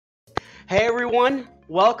Hey everyone,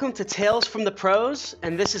 welcome to Tales from the Pros,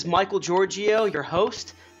 and this is Michael Giorgio, your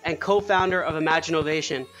host and co-founder of Imagine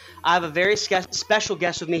Ovation. I have a very special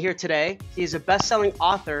guest with me here today. He is a best-selling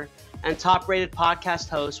author and top-rated podcast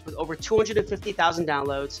host with over 250,000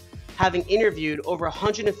 downloads, having interviewed over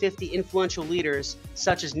 150 influential leaders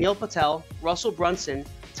such as Neil Patel, Russell Brunson,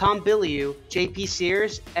 Tom Bilyeu, JP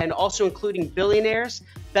Sears, and also including billionaires,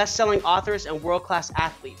 best-selling authors, and world-class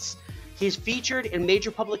athletes. He's featured in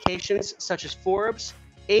major publications such as Forbes,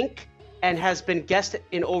 Inc., and has been guested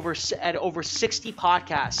in over 60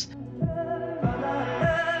 podcasts.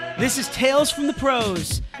 This is Tales from the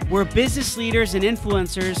Pros, where business leaders and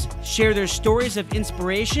influencers share their stories of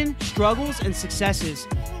inspiration, struggles, and successes.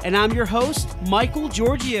 And I'm your host, Michael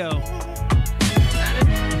Giorgio.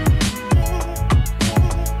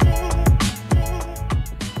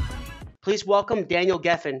 Please welcome Daniel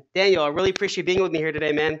Gefen. Daniel, I really appreciate being with me here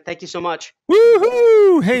today, man. Thank you so much.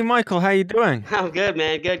 Woohoo! Hey, Michael, how you doing? I'm good,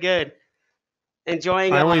 man. Good.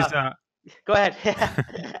 Enjoying. I always. Go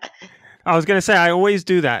ahead. I was gonna say I always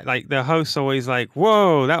do that. Like the host's always like,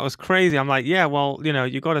 "Whoa, that was crazy." I'm like, "Yeah, well,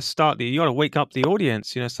 you got to wake up the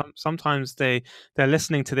audience. Sometimes they're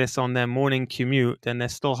listening to this on their morning commute and they're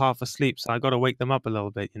still half asleep, so I got to wake them up a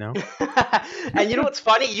little bit, And you know what's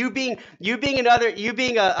funny? You being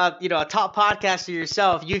a top podcaster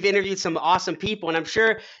yourself, you've interviewed some awesome people, and I'm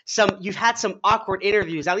sure you've had some awkward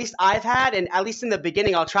interviews. At least I've had, and at least in the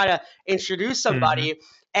beginning, I'll try to introduce somebody. Mm-hmm.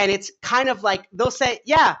 And it's kind of like they'll say,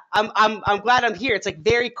 "Yeah, I'm glad I'm here." It's like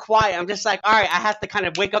very quiet. I'm just like, all right, I have to kind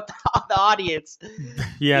of wake up the audience.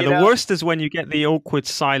 Yeah, the worst is when you get the awkward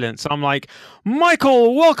silence. I'm like,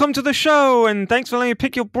 "Michael, welcome to the show, and thanks for letting me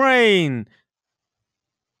pick your brain."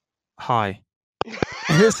 Hi.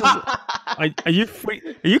 Are you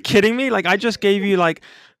kidding me? Like I just gave you like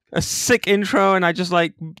a sick intro, and I just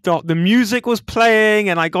like the music was playing,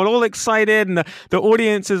 and I got all excited, and the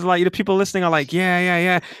audience is like, people listening are like,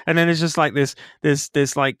 yeah, and then it's just like this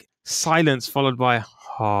like silence followed by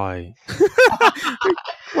hi.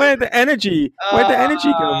 Where'd the energy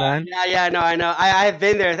go, man? Yeah, no, I know. I've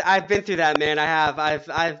been there. I've been through that, man. I have.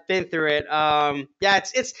 I've been through it.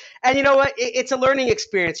 It's and you know what? It's a learning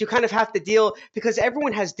experience. You kind of have to deal because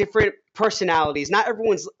everyone has different personalities. Not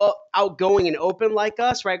everyone's outgoing and open like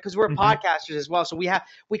us, right? Because we're podcasters as well, so we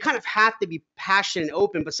kind of have to be passionate and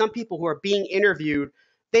open. But some people who are being interviewed,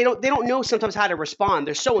 they don't know sometimes how to respond.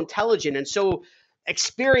 They're so intelligent and so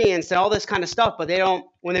experienced and all this kind of stuff, but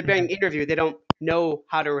when they're being interviewed, they don't know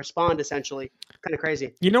how to respond, essentially. Kind of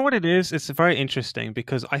crazy. You know what it is? It's very interesting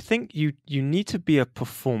because I think you need to be a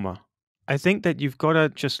performer. I think that you've got to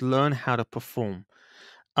just learn how to perform.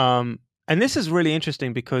 And this is really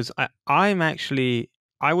interesting because I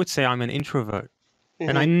would say I'm an introvert. Mm-hmm.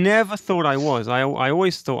 And I never thought I was. I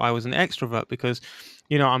always thought I was an extrovert because,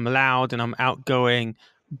 I'm loud and I'm outgoing.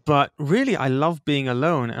 But really, I love being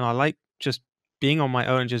alone, and I like just being on my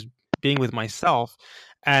own, just being with myself.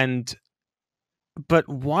 But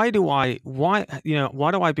why do I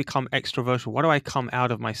become extroverted? Why do I come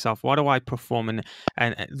out of myself? Why do I perform? And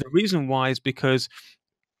the reason why is because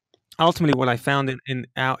ultimately what I found in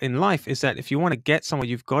life is that if you want to get somewhere,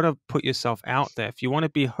 you've got to put yourself out there. If you want to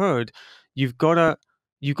be heard, you've got to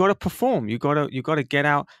perform. You got to get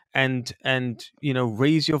out and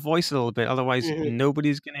raise your voice a little bit. Otherwise,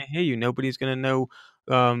 nobody's going to hear you. Nobody's going to know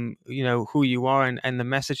who you are and the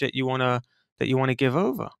message that you want to give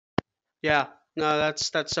over. Yeah. No, that's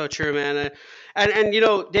so true, man. And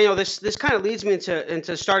Daniel, this kind of leads me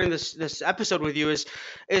into starting this episode with you is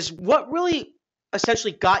what really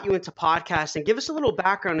essentially got you into podcasting. Give us a little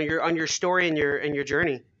background on your story and your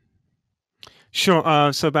journey.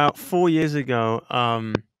 Sure. So about 4 years ago,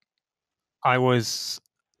 I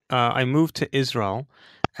moved to Israel,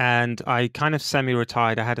 and I kind of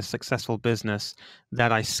semi-retired. I had a successful business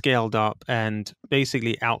that I scaled up and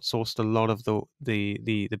basically outsourced a lot of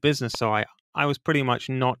the business. So I was pretty much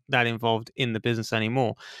not that involved in the business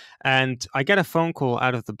anymore. And I get a phone call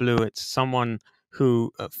out of the blue. It's someone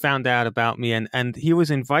who found out about me, and he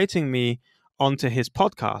was inviting me onto his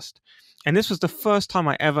podcast. And this was the first time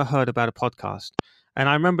I ever heard about a podcast. And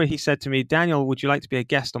I remember he said to me, "Daniel, would you like to be a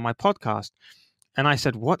guest on my podcast?" And I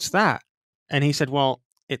said, "What's that?" And he said, "Well,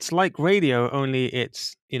 it's like radio, only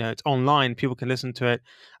it's online. People can listen to it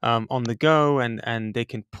on the go, and they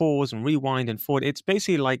can pause and rewind and forward. It's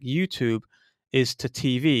basically like YouTube is to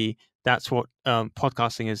TV. That's what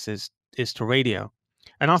podcasting is to radio."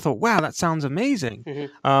 And I thought, wow, that sounds amazing.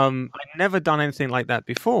 I'd never done anything like that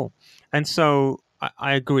before. And so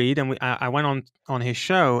I agreed, and I went on his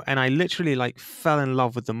show, and I literally like fell in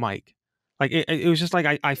love with the mic. Like it was just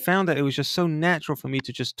like I found that it was just so natural for me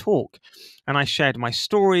to just talk, and I shared my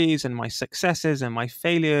stories and my successes and my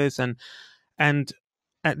failures, and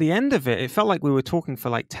at the end of it, it felt like we were talking for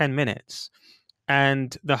like 10 minutes,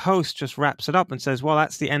 and the host just wraps it up and says, "Well,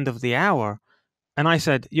 that's the end of the hour." And I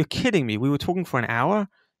said, "You're kidding me? We were talking for an hour?"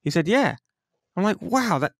 He said, "Yeah." I'm like,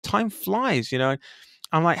 "Wow, that time flies," you know.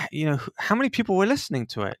 I'm like, you know, how many people were listening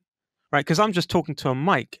to it, right? Because I'm just talking to a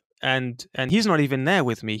mic, and he's not even there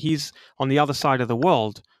with me. He's on the other side of the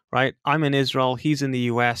world, right? I'm in Israel, he's in the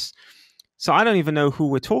US, so I don't even know who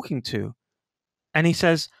we're talking to. And he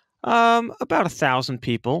says, about 1,000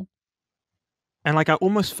 people, and like I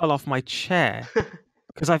almost fell off my chair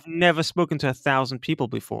because I've never spoken to 1,000 people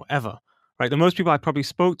before, ever. Right? The most people I probably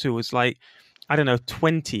spoke to was like, I don't know,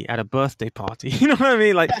 20 at a birthday party. You know what I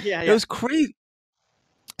mean? Like Yeah, it yeah. was crazy.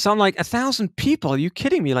 So I'm like, 1,000 people? Are you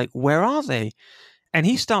kidding me? Like, where are they? And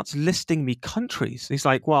he starts listing me countries. He's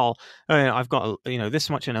like, well, I've got, you know, this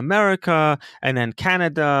much in America, and then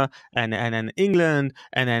Canada, and then England,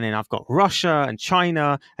 and then I've got Russia and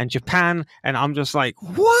China and Japan. And I'm just like,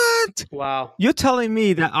 what? Wow. You're telling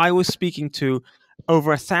me that I was speaking to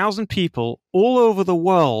over 1,000 people all over the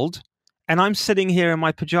world, and I'm sitting here in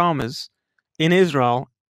my pajamas in Israel,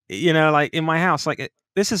 you know, like in my house. Like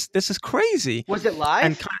this is crazy. Was it And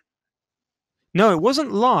live? no, it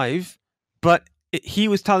wasn't live, but he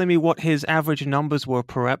was telling me what his average numbers were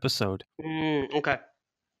per episode. Okay.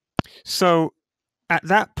 So at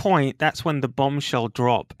that point, that's when the bombshell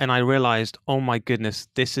dropped, and I realized, oh my goodness,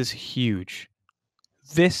 this is huge.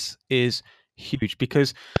 This is huge,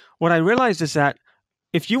 because what I realized is that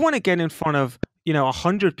if you want to get in front of, you know,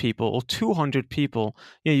 100 people or 200 people,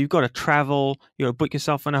 you know, you've got to travel, you know, book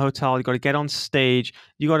yourself in a hotel, you've got to get on stage,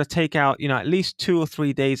 you got to take out, you know, at least 2 or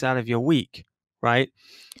 3 days out of your week, right?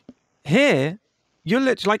 Here, you're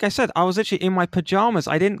literally, like I said, I was literally in my pajamas.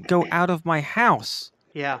 I didn't go out of my house,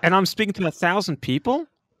 Yeah. and I'm speaking to 1,000 people.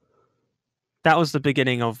 That was the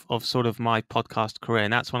beginning of sort of my podcast career.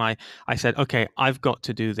 And that's when I said, okay, I've got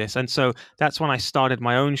to do this. And so that's when I started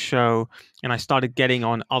my own show, and I started getting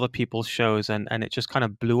on other people's shows, and it just kind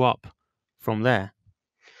of blew up from there.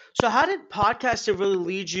 So how did podcasting really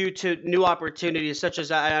lead you to new opportunities, such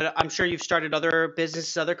as I'm sure you've started other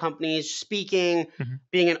businesses, other companies, speaking, Mhm.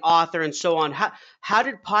 being an author, and so on. How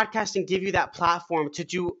did podcasting give you that platform to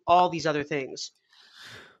do all these other things?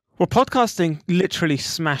 Well, podcasting literally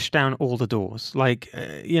smashed down all the doors. Like,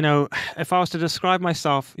 you know, if I was to describe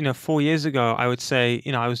myself, you know, 4 years ago, I would say,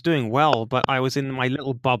 you know, I was doing well, but I was in my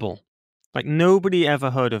little bubble. Like, nobody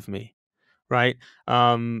ever heard of me, right?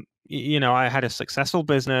 You know, I had a successful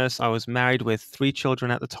business. I was married with 3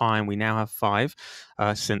 children at the time. We now have five,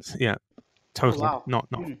 since, yeah, Oh total, wow.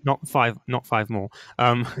 not five, not five more.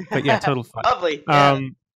 But yeah, total five. Lovely. Yeah, that's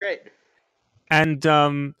Um, great.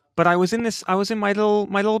 and but I was in my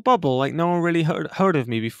little bubble. Like no one really heard of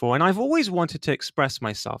me before, and I've always wanted to express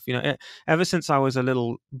myself. You know, ever since I was a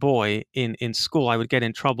little boy in school, I would get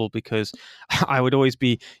in trouble because I would always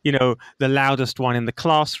be, you know, the loudest one in the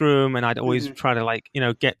classroom, and I'd always Hmm. try to, like, you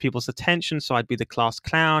know, get people's attention, so I'd be the class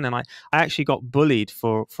clown. And I actually got bullied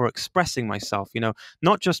for expressing myself, you know,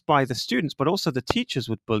 not just by the students, but also the teachers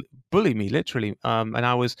would bully me, literally. And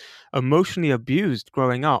I was emotionally abused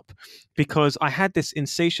growing up because I had this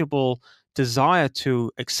insatiable desire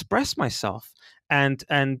to express myself, and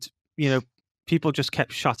you know, people just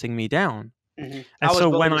kept shutting me down. I And was so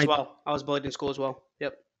when bullied as I well. I was bullied in school as well.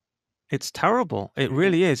 Yep. it's terrible. It Hmm.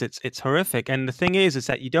 really is. It's horrific. And the thing is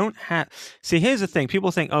that you don't have. See, here's the thing.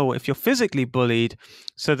 People think, oh, if you're physically bullied,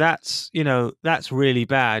 so that's, you know, that's really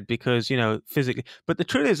bad because, you know, physically. But the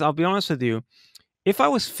truth is, I'll be honest with you. If I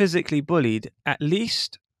was physically bullied, at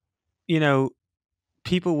least, you know,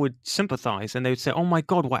 people would sympathize and they would say, oh my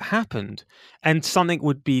God, what happened? And something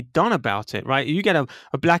would be done about it, right? You get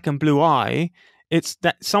a black and blue eye, it's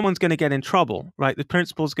that someone's going to get in trouble, right? The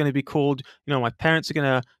principal's going to be called, you know, my parents are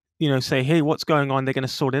going to, you know, say, hey, what's going on? They're going to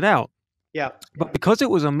sort it out. Yeah. But because it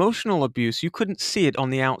was emotional abuse, you couldn't see it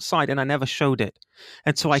on the outside, and I never showed it.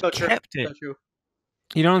 And so I So true. kept So it. true.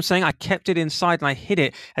 You know what I'm saying? I kept it inside and I hid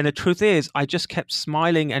it. And the truth is, I just kept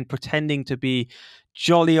smiling and pretending to be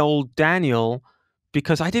jolly old Daniel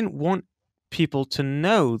because I didn't want people to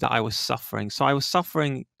know that I was suffering. So I was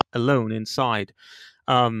suffering alone inside.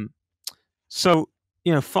 Um, so,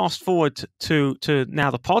 you know, fast forward to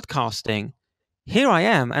now the podcasting. Here I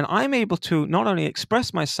am, and I'm able to not only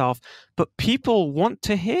express myself, but people want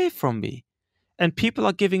to hear from me, and people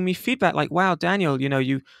are giving me feedback like, wow, Daniel, you know,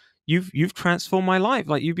 you've transformed my life.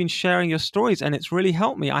 Like, you've been sharing your stories and it's really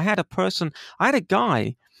helped me. I had a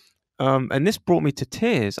guy, and this brought me to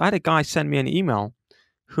tears. I had a guy send me an email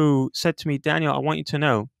who said to me, Daniel, I want you to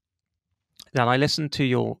know that I listened to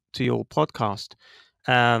your podcast,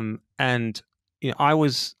 and I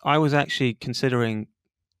was actually considering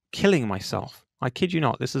killing myself. I kid you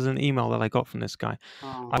not. This is an email that I got from this guy.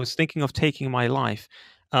 Oh, I was thinking of taking my life.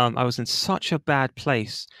 I was in such a bad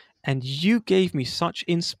place, and you gave me such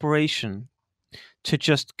inspiration to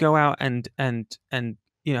just go out and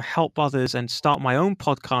help others and start my own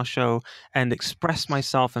podcast show and express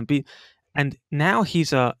myself and be. And now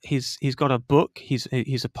he's got a book. He's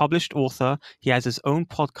a published author. He has his own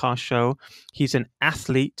podcast show. He's an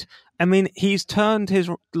athlete. I mean, he's turned his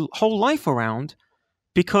whole life around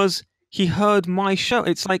because he heard my show.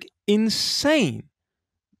 It's like insane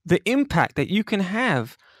the impact that you can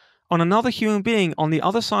have on another human being on the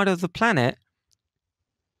other side of the planet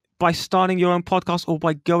by starting your own podcast or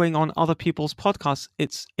by going on other people's podcasts.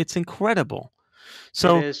 It's incredible. it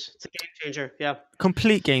So is. It's a game changer. Yeah.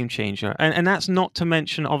 complete game changer, and that's not to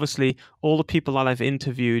mention obviously all the people that I've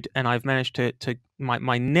interviewed, and I've managed to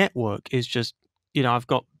my network is just, I've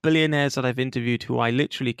got billionaires that I've interviewed who I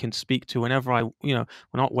literally can speak to whenever well,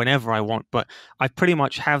 not whenever I want, but I pretty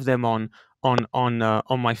much have them on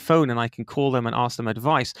my phone, and I can call them and ask them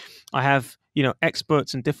advice. I have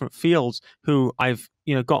experts in different fields who I've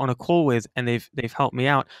got on a call with, and they've helped me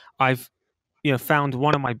out. I've found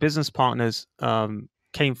one of my business partners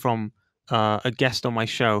came from a guest on my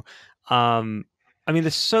show. I mean,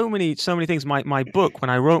 there's so many things. My book, when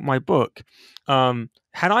I wrote my book,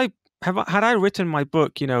 had I written my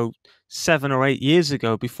book, 7 or 8 years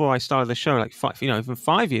ago before I started the show, like even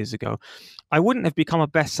 5 years ago, I wouldn't have become a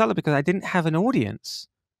bestseller because I didn't have an audience.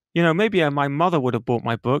 Maybe my mother would have bought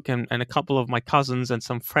my book, and a couple of my cousins and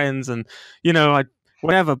some friends, and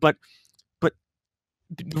whatever. But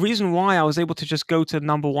the reason why I was able to just go to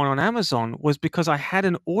number one on Amazon was because I had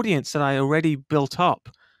an audience that I already built up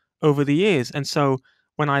over the years. And so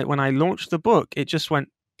when I launched the book, it just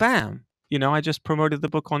went bam. I just promoted the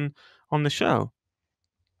book on the show.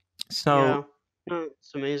 So Yeah. No,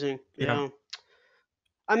 it's amazing. yeah, Yeah.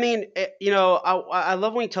 I mean, I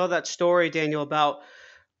love when you tell that story, Daniel, about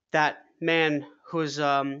that man who was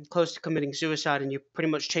close to committing suicide, and you pretty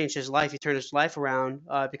much changed his life. You turned his life around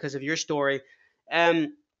because of your story. And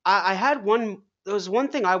I had one. There was one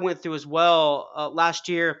thing I went through as well last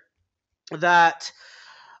year that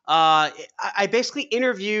I basically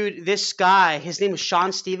interviewed this guy. His name was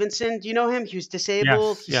Sean Stevenson. Do you know him? He was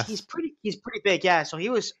disabled. yes, He's yes. pretty big. Yeah. So he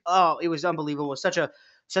was. Oh, it was unbelievable. It was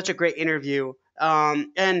such a great interview.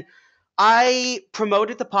 And I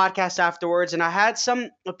promoted the podcast afterwards, and I had some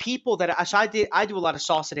people that I do a lot of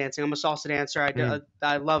salsa dancing. I'm a salsa dancer. Mm,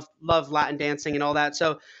 I love Latin dancing and all that.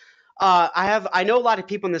 So I know a lot of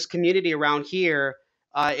people in this community around here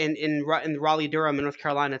in Raleigh, Durham, in North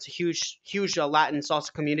Carolina. It's a huge Latin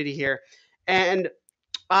salsa community here, and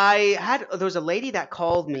there was a lady that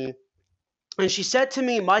called me, and she said to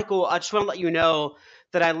me, Michael, I just want to let you know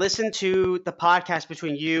that I listened to the podcast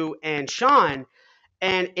between you and Sean,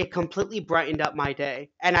 and it completely brightened up my day.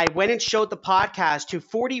 And I went and showed the podcast to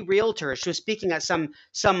 40 realtors. She was speaking at some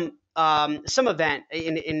event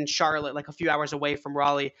in Charlotte, like a few hours away from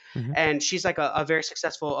Raleigh, hmm and she's like a very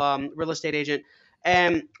successful real estate agent.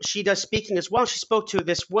 And she does speaking as well. She spoke to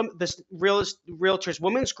this realtors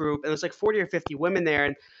women's group, and there's like 40 or 50 women there,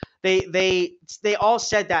 and they all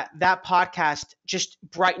said that podcast just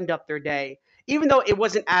brightened up their day, even though it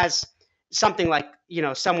wasn't as something like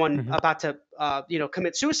someone hmm about to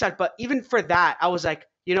commit suicide. But even for that, I was like,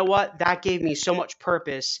 you know what, that gave me so much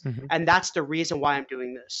purpose, hmm and that's the reason why I'm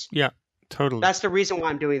doing this. Yeah, totally. That's the reason why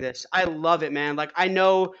I'm doing this. I love it, man. Like I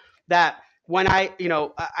know that when I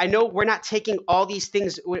know we're not taking all these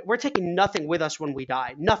things. We're taking nothing with us when we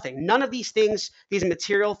die. Nothing. None of these things, these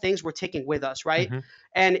material things, we're taking with us, right? hmm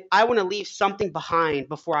And I want to leave something behind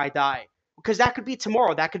before I die. Because that could be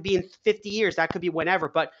tomorrow, that could be in 50 years, that could be whenever.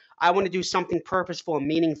 But I want to do something purposeful and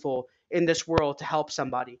meaningful in this world to help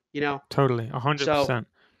somebody. Totally, a hundred So percent.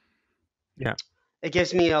 Yeah. it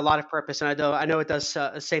gives me a lot of purpose, and I know it does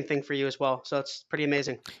the same thing for you as well. So it's pretty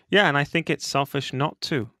amazing. Yeah, and I think it's selfish not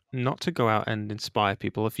to go out and inspire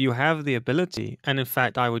people if you have the ability. And in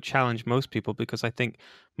fact, I would challenge most people because I think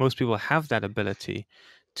most people have that ability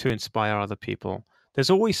to inspire other people. There's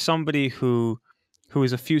always somebody who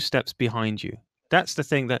is a few steps behind you. That's the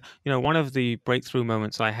thing that, one of the breakthrough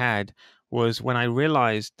moments I had was when I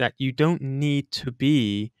realized that you don't need to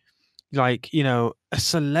be like a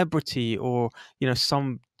celebrity, or you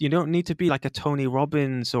don't need to be like a Tony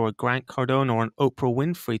Robbins or a Grant Cardone or an Oprah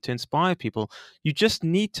Winfrey to inspire people. You just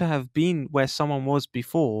need to have been where someone was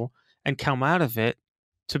before and come out of it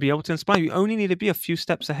to be able to inspire. You only need to be a few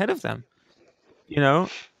steps ahead of them, you know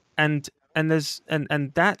and and there's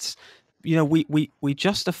and that's we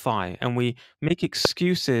justify and we make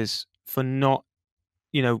excuses for not,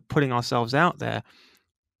 putting ourselves out there.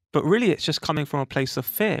 But really, it's just coming from a place of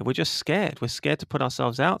fear. We're just scared. We're scared to put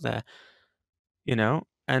ourselves out there,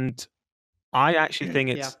 and I actually think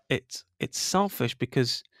Yeah. it's selfish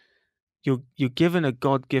because you're given a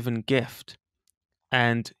God-given gift,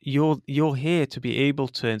 and you're here to be able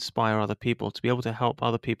to inspire other people, to be able to help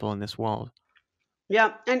other people in this world.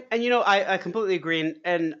 Yeah, and I completely agree,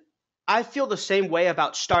 and I feel the same way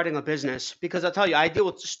about starting a business because I'll tell you, I deal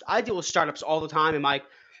with startups all the time in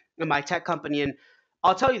my tech company, and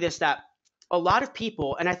I'll tell you this that a lot of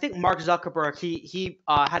people, and I think Mark Zuckerberg he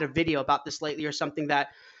had a video about this lately or something that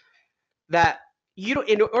you don't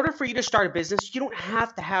in order for you to start a business, you don't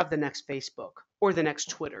have to have the next Facebook or the next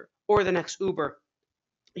Twitter or the next Uber.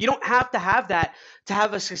 You don't have to have that to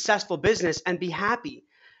have a successful business and be happy.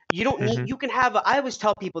 You don't need, Hmm. you can have, I always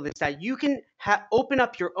tell people this, that you can open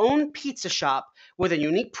up your own pizza shop with a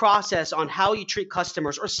unique process on how you treat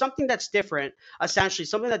customers or something that's different, essentially,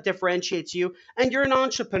 something that differentiates you. And you're an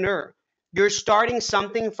entrepreneur. You're starting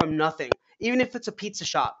something from nothing. Even if it's a pizza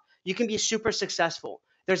shop, you can be super successful.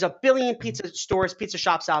 There's a billion pizza stores, pizza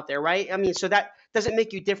shops out there, right? I mean, so that doesn't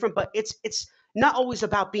make you different, but it's not always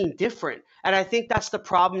about being different. And I think that's the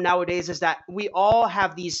problem nowadays is that we all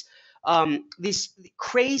have these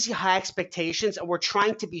crazy high expectations, and we're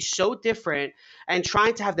trying to be so different and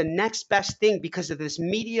trying to have the next best thing because of this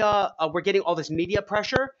media. We're getting all this media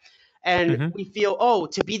pressure, and Hmm. we feel, oh,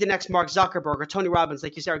 to be the next Mark Zuckerberg or Tony Robbins,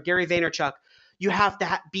 like you said, or Gary Vaynerchuk, you have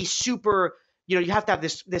to be super. You have to have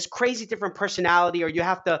this crazy different personality, or you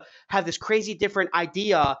have to have this crazy different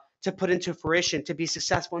idea to put into fruition to be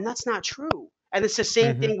successful, and that's not true. And it's the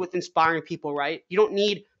same Hmm. thing with inspiring people, right? You don't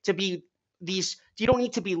need to be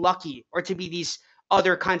lucky or to be these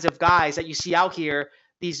other kinds of guys that you see out here,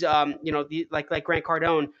 these like Grant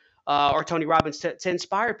Cardone or Tony Robbins to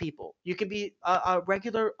inspire people. You can be a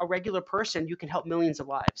regular person. You can help millions of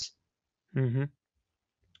lives. Hmm.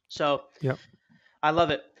 So Yep. I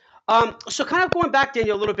love it. So kind of going back,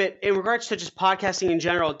 Daniel, a little bit in regards to just podcasting in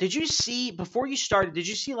general, did you see before you started, did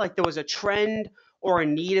you see like there was a trend or a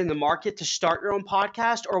need in the market to start your own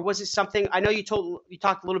podcast? Or was it something, I know you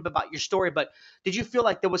talked a little bit about your story, but did you feel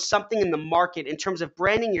like there was something in the market in terms of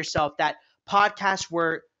branding yourself that podcasts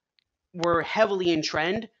were heavily in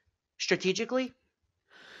trend strategically?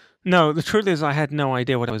 No, the truth is I had no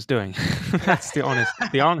idea what I was doing. That's the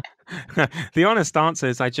honest answer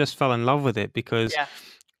is I just fell in love with it because Yeah.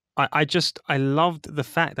 I loved the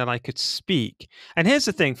fact that I could speak. And here's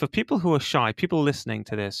the thing, for people who are shy, people listening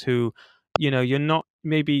to this who, you're not,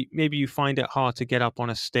 maybe you find it hard to get up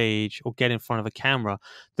on a stage or get in front of a camera.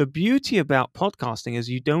 The beauty about podcasting is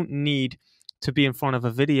you don't need to be in front of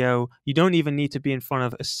a video. You don't even need to be in front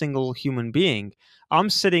of a single human being.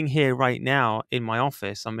 I'm sitting here right now in my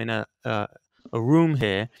office. I'm in a room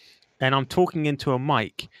here, and I'm talking into a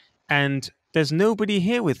mic, and there's nobody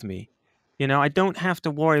here with me. I don't have to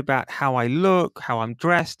worry about how I look, how I'm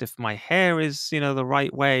dressed, if my hair is, the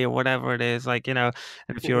right way or whatever it is. Like, and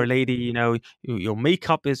if you're a Mhm. lady, your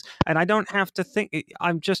makeup is, and I don't have to think,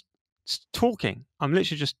 I'm just talking. I'm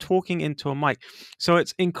literally just talking into a mic. So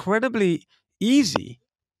it's incredibly easy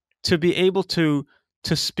to be able to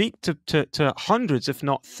speak to hundreds, if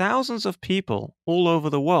not thousands of people all over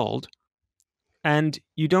the world. And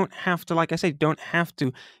you don't have to, like I said, don't have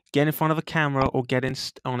to get in front of a camera or get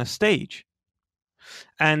on a stage.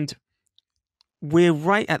 And we're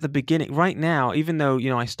right at the beginning right now. Even though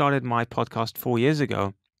I started my podcast 4 years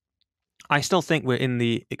ago, I still think we're in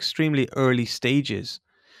the extremely early stages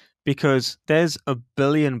because there's a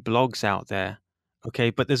billion blogs out there,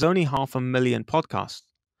 okay, but there's only 500,000 podcasts.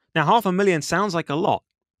 Now 500,000 sounds like a lot,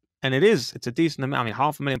 and it's a decent amount. I mean,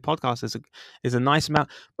 500,000 podcasts is a nice amount,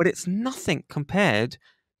 but it's nothing compared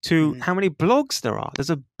to Mhm. how many blogs there are.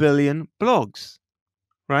 There's a billion blogs,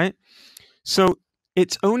 right? So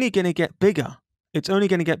it's only going to get bigger. It's only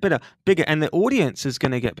going to get bigger, and the audience is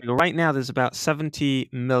going to get bigger. Right now, there's about 70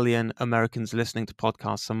 million Americans listening to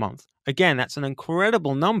podcasts a month. Again, that's an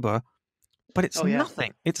incredible number, but it's Oh yeah.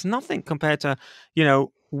 nothing. It's nothing compared to,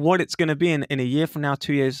 what it's going to be in a year from now,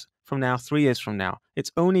 2 years from now, 3 years from now.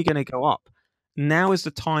 It's only going to go up. Now is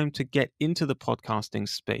the time to get into the podcasting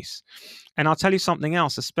space. And I'll tell you something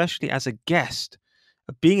else, especially as a guest,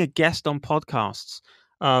 being a guest on podcasts.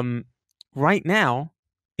 Um, right now,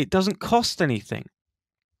 it doesn't cost anything.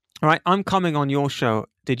 All right, I'm coming on your show.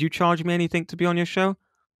 Did you charge me anything to be on your show?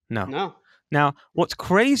 No. No. Now, what's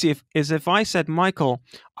crazy is if I said, Michael,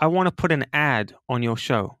 I want to put an ad on your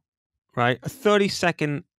show, right? A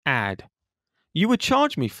 30-second ad. You would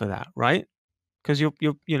charge me for that, right? Because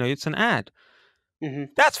it's an ad.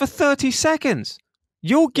 That's for 30 seconds.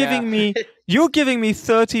 You're Yeah. giving me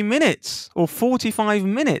 30 minutes or 45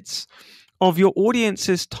 minutes of your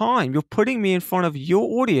audience's time. You're putting me in front of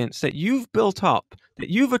your audience that you've built up, that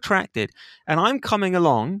you've attracted, and I'm coming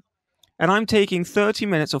along and I'm taking 30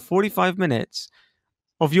 minutes or 45 minutes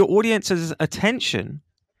of your audience's attention,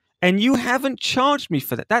 and you haven't charged me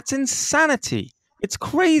for that. That's insanity. It's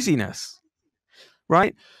craziness,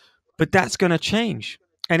 right? But that's going to change.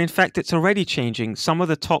 And in fact, it's already changing. Some of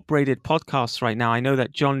the top-rated podcasts right now, I know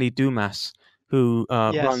that John Lee Dumas, who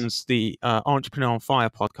Yes. runs the Entrepreneur on Fire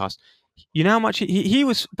podcast, you know how much he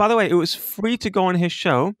was, by the way, it was free to go on his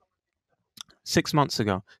show 6 months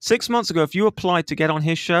ago. 6 months ago, if you applied to get on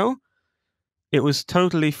his show, it was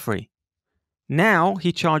totally free. Now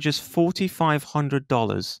he charges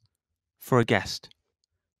 $4,500 for a guest.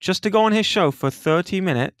 Just to go on his show for 30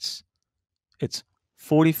 minutes, it's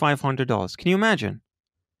 $4,500. Can you imagine?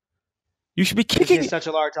 You should be kicking. He has such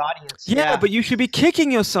a large audience. Yeah, but you should be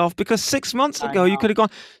kicking yourself because 6 months ago you could have gone.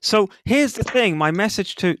 So here's the thing. My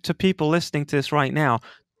message to people listening to this right now: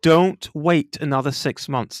 don't wait another 6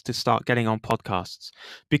 months to start getting on podcasts,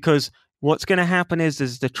 because what's going to happen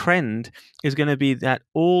is the trend is going to be that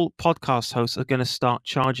all podcast hosts are going to start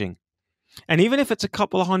charging. And even if it's a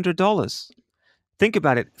couple of $100, think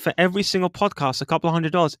about it. For every single podcast, a couple of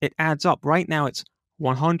 $100, it adds up. Right now, it's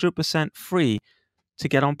 100% free to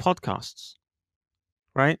get on podcasts,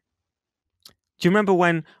 right? Do you remember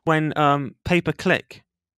when pay-per-click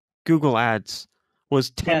Google ads was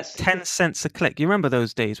 10 cents a click? You remember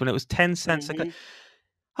those days when it was 10 cents a click?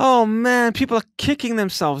 Oh, man, people are kicking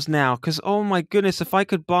themselves now because, oh, my goodness, if I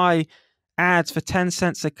could buy ads for 10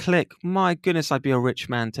 cents a click, my goodness, I'd be a rich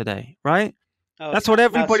man today, right? That's what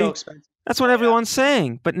everybody... That's what everyone's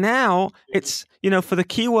saying. But now it's, for the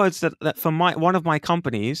keywords that for one of my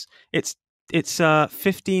companies, it's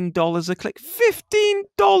 $15 a click.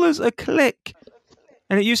 $15 a click.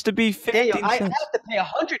 And it used to be 15 Daniel, I have to pay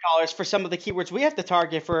 $100 for some of the keywords we have to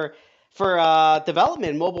target for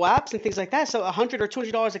development, mobile apps and things like that. So $100 or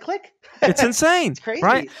 $200 a click. It's insane. It's crazy.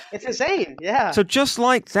 Right? It's insane. Yeah. So just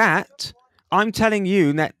like that, I'm telling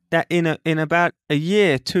you that in about a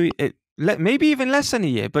year, maybe even less than a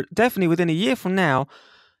year, but definitely within a year from now,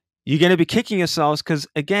 you're going to be kicking yourselves because,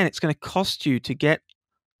 again, it's going to cost you to get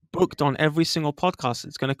booked on every single podcast.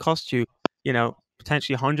 It's going to cost you,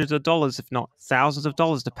 potentially hundreds of dollars, if not thousands of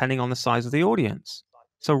dollars, depending on the size of the audience.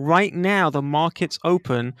 So right now, the market's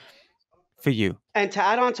open for you. And to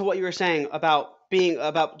add on to what you were saying about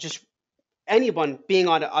just anyone being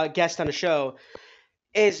on a guest on a show,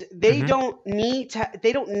 is they don't need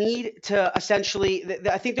to essentially,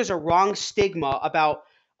 I think there's a wrong stigma about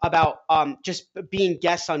just being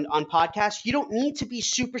guests on podcasts. You don't need to be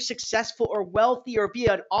super successful or wealthy or be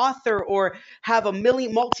an author or have a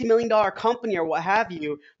multi-million-dollar company or what have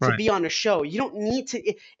you to be on a show. You don't need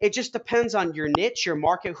to. It just depends on your niche, your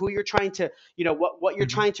market, who you're trying to, what you're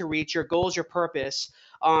trying to reach, your goals, your purpose,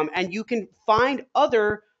 and you can find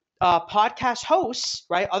other podcast hosts,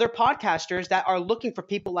 right? Other podcasters that are looking for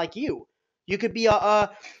people like you. You could be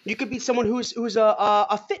someone who's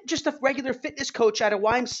just a regular fitness coach at a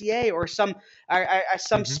YMCA or some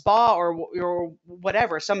spa or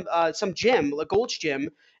whatever, some gym, a Gold's Gym,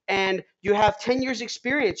 and you have 10 years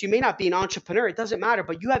experience. You may not be an entrepreneur, it doesn't matter,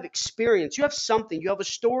 but you have experience. You have something. You have a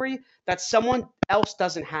story that someone else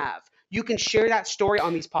doesn't have. You can share that story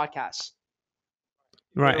on these podcasts.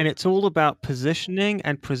 Right, and it's all about positioning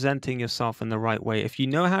and presenting yourself in the right way. If you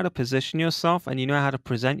know how to position yourself and you know how to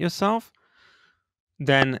present yourself,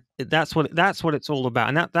 then that's what it's all about,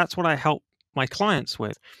 and that's what I help my clients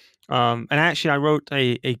with. And actually, I wrote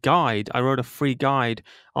a guide. I wrote a free guide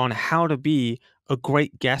on how to be a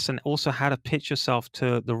great guest and also how to pitch yourself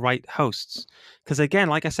to the right hosts. Because again,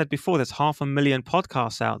 like I said before, there's 500,000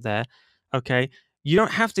 podcasts out there. Okay. You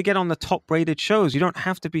don't have to get on the top-rated shows. You don't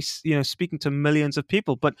have to be, speaking to millions of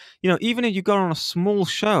people. But, even if you go on a small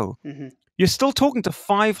show, you're still talking to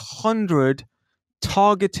 500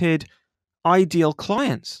 targeted, ideal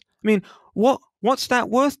clients. I mean, what's that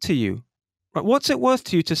worth to you? What's it worth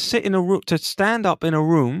to you to sit in a room, to stand up in a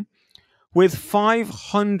room with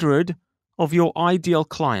 500 of your ideal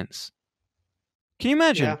clients? Can you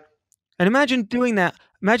imagine? Yeah. And imagine doing that.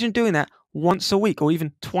 Imagine doing that once a week or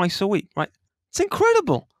even twice a week, right? It's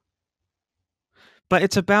incredible. But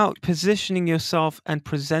it's about positioning yourself and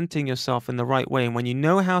presenting yourself in the right way. And when you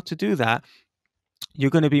know how to do that,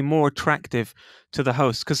 you're going to be more attractive to the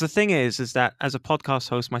host. Because the thing is that as a podcast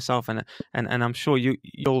host myself, and I'm sure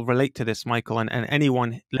you'll relate to this, Michael, and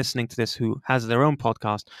anyone listening to this who has their own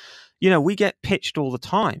podcast, we get pitched all the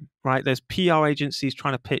time, right? There's PR agencies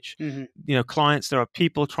trying to pitch, clients. There are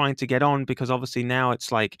people trying to get on, because obviously now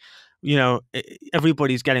it's like,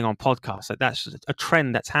 everybody's getting on podcasts. Like, that's a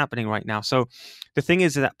trend that's happening right now. So the thing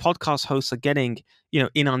is that podcast hosts are getting,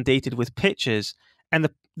 inundated with pitches. And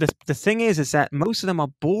the thing is that most of them are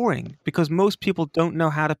boring, because most people don't know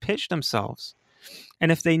how to pitch themselves.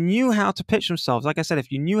 And if they knew how to pitch themselves, like I said,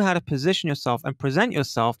 if you knew how to position yourself and present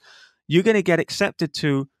yourself, you're going to get accepted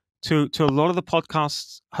to a lot of the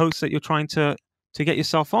podcast hosts that you're trying to get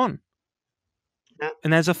yourself on. Yeah.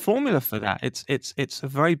 And there's a formula for that. It's a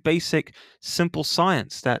very basic, simple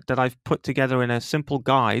science that I've put together in a simple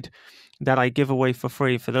guide that I give away for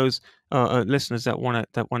free for those listeners that want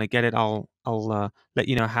to get it. I'll let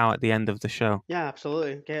you know how at the end of the show. Yeah,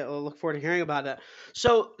 absolutely. Okay, I'll look forward to hearing about that.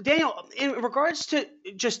 So, Daniel, in regards to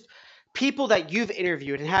just people that you've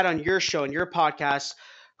interviewed and had on your show and your podcast,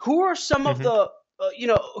 who are some of the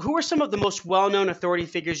who are some of the most well-known authority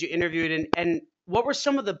figures you interviewed, and what were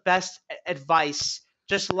some of the best advice,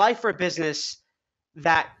 just life or business,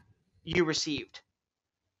 that you received?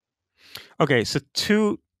 Okay, so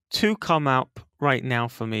two come up right now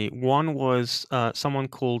for me. One was someone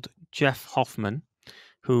called Jeff Hoffman,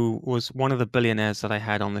 who was one of the billionaires that I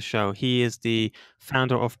had on the show. He is the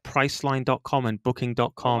founder of Priceline.com and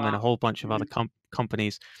Booking.com and a whole bunch of other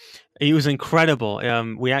companies. He was incredible.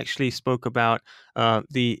 We actually spoke about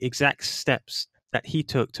the exact steps that he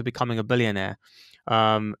took to becoming a billionaire.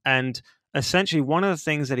 And essentially, one of the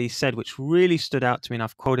things that he said, which really stood out to me, and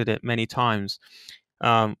I've quoted it many times,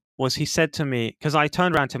 was he said to me, because I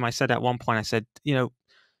turned around to him, I said at one point, I said,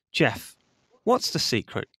 Jeff, what's the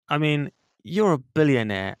secret? I mean, you're a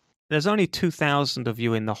billionaire. There's only 2,000 of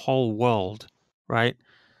you in the whole world, right?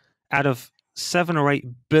 Out of 7 or 8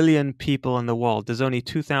 billion people in the world, there's only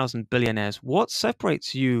 2,000 billionaires. What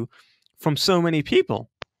separates you from so many people?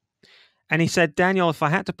 And he said, Daniel, if I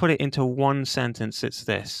had to put it into one sentence, it's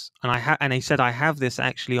this. And he said, I have this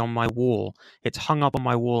actually on my wall. It's hung up on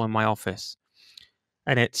my wall in my office.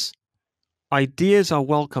 And it's, ideas are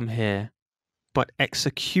welcome here, but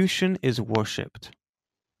execution is worshipped.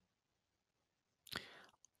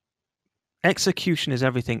 Execution is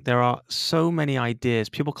everything. There are so many ideas.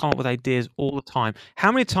 People come up with ideas all the time.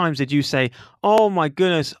 How many times did you say, "Oh my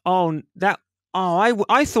goodness,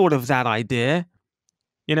 I thought of that idea"?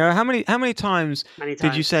 How many times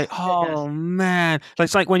did you say, "Oh man"?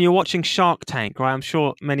 It's like when you're watching Shark Tank, right? I'm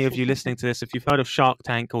sure many of you listening to this, if you've heard of Shark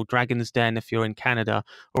Tank or Dragon's Den, if you're in Canada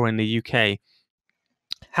or in the UK,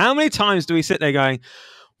 how many times do we sit there going,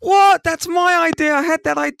 "What? That's my idea. I had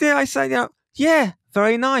that idea." I say, yeah,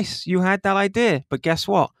 very nice. You had that idea. But guess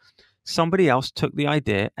what? Somebody else took the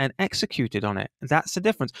idea and executed on it. That's the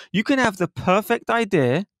difference. You can have the perfect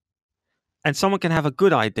idea and someone can have a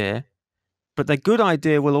good idea, but the good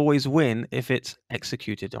idea will always win if it's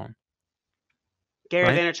executed on.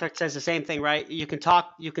 Gary Vaynerchuk says the same thing, right? You can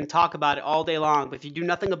talk about it all day long, but if you do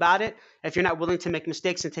nothing about it, if you're not willing to make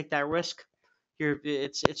mistakes and take that risk, what's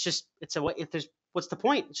the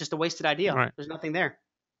point? It's just a wasted idea. Right. There's nothing there.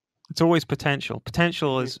 It's always potential.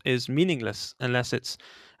 Potential is meaningless unless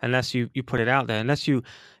you put it out there. Unless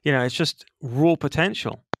it's just raw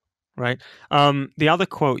potential, right? The other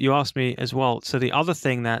quote you asked me as well. So the other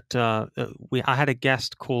thing that I had a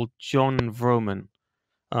guest called John Vroman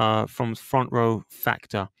from Front Row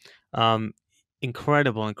Factor.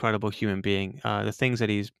 Incredible human being. The things that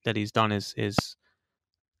he's done is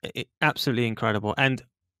absolutely incredible. And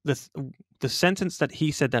the sentence that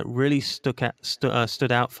he said that really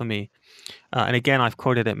stood out for me, and again I've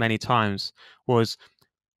quoted it many times, was,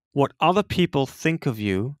 "What other people think of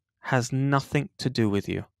you has nothing to do with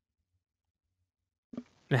you."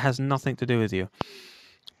 It has nothing to do with you,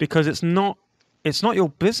 because it's not your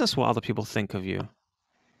business what other people think of you.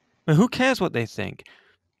 I mean, who cares what they think?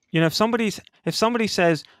 If somebody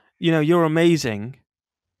says, you're amazing,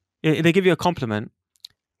 they give you a compliment,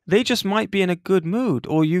 they just might be in a good mood,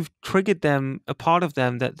 or you've triggered them, a part of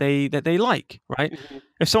them that they like, right? Mm-hmm.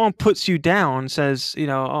 If someone puts you down, says,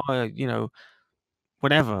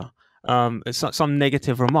 whatever, it's not some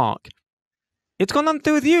negative remark, it's got nothing to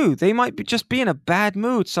do with you. They might just be in a bad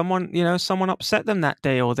mood. Someone upset them that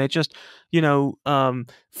day, or they're just,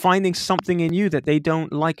 finding something in you that they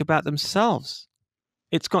don't like about themselves.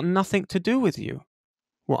 It's got nothing to do with you,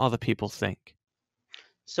 what other people think.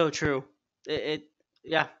 So true.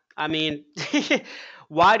 Yeah. I mean,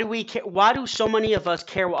 why do we care? Why do so many of us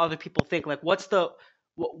care what other people think? Like, what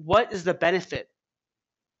is the benefit?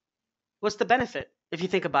 What's the benefit if you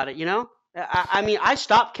think about it? I mean, I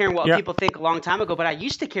stopped caring what people think a long time ago, but I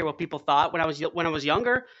used to care what people thought when I was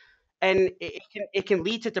younger, and it can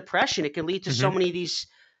lead to depression. It can lead to so many of these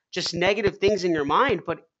just negative things in your mind,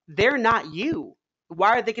 but they're not you.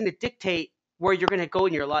 Why are they going to dictate where you're going to go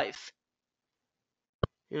in your life?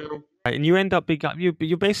 You know? Right, and you end up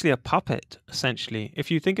you're basically a puppet essentially. If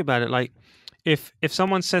you think about it, like if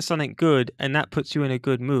someone says something good and that puts you in a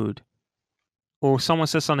good mood, or someone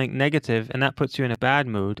says something negative and that puts you in a bad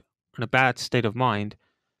mood, in a bad state of mind,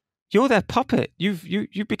 you're their puppet. You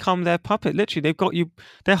become their puppet. Literally, they've got you.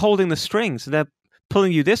 They're holding the strings. They're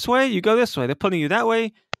pulling you this way, you go this way. They're pulling you that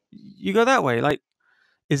way, you go that way. Like,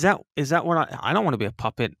 is that what I don't want to be a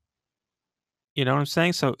puppet. You know what I'm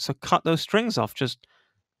saying? So cut those strings off. Just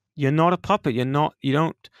you're not a puppet. You're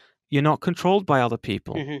not controlled by other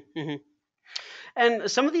people. Hmm.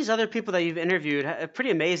 And some of these other people that you've interviewed are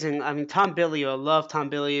pretty amazing. I mean, Tom Bilyeu, I love Tom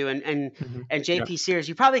Bilyeu, and Yeah. JP Sears.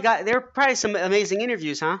 You probably got there were probably some amazing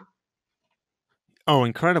interviews, huh? Oh,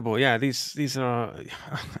 incredible! Yeah, these are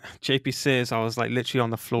JP Sears. I was like literally on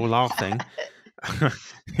the floor laughing.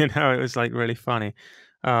 It was like really funny.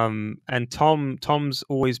 And Tom's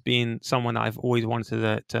always been someone I've always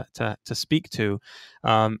wanted to speak to.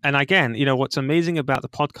 And again, what's amazing about the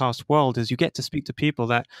podcast world is you get to speak to people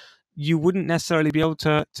that you wouldn't necessarily be able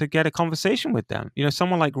to get a conversation with them.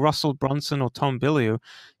 Someone like Russell Brunson or Tom Bilyeu,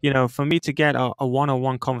 for me to get a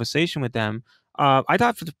one-on-one conversation with them, I'd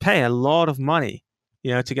have to pay a lot of money,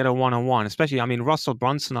 to get a one-on-one. Especially, I mean, Russell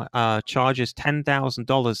Brunson charges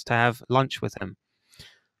 $10,000 to have lunch with him.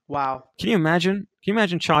 Wow. Can you imagine? Can you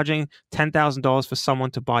imagine charging $10,000 for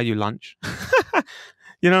someone to buy you lunch?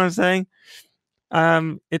 You know what I'm saying?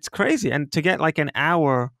 It's crazy. And to get like an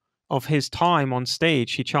hour of his time on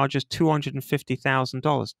stage, he charges $250,000.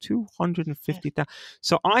 $250,000.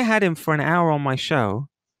 So I had him for an hour on my show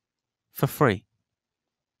for free.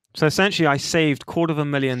 So essentially, I saved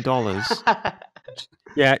 $250,000.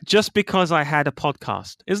 Yeah, just because I had a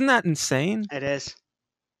podcast. Isn't that insane? It is.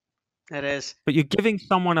 It is. But you're giving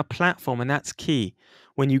someone a platform, and that's key.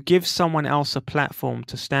 When you give someone else a platform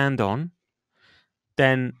to stand on,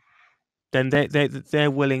 then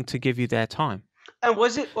they're willing to give you their time. And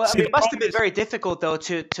was it? Well, I mean, it must have been very difficult though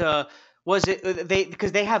to was it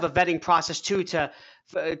because they have a vetting process too to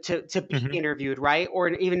be interviewed, right? Or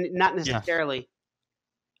even not necessarily.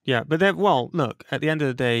 Yeah, but look, at the end of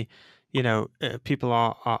the day,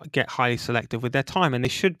 people get highly selective with their time, and they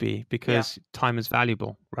should be, because time is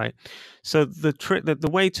valuable, right? So the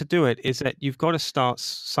way to do it is that you've got to start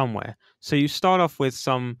somewhere. So you start off with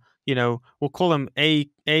some, we'll call them A,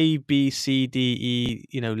 B, C, D,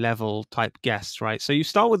 E, level type guests, right? So you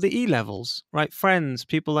start with the E levels, right? Friends,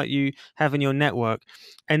 people that you have in your network,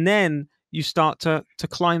 and then you start to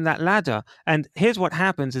climb that ladder. And here's what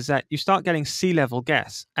happens is that you start getting C-level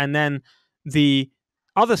guests, and then the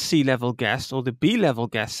other C-level guests or the B-level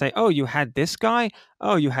guests say, oh, you had this guy?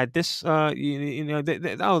 Oh, you had this, oh,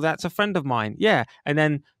 that's a friend of mine. Yeah. And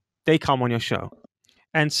then they come on your show.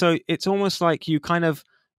 And so it's almost like you kind of,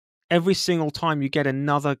 every single time you get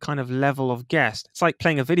another kind of level of guest. It's like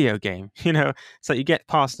playing a video game, So you get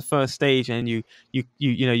past the first stage, and you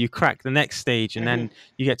crack the next stage, and then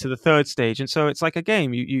you get to the third stage. And so it's like a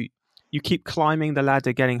game. You keep climbing the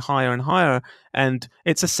ladder, getting higher and higher. And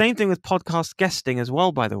it's the same thing with podcast guesting as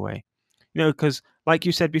well, by the way. Because like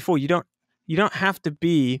you said before, you don't have to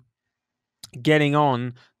be getting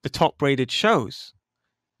on the top rated shows.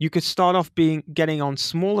 You could start off getting on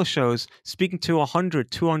smaller shows, speaking to 100,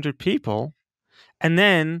 200 people. And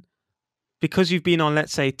then because you've been on,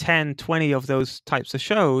 let's say, 10, 20 of those types of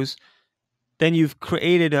shows, then you've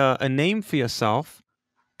created a name for yourself.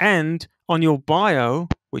 And on your bio,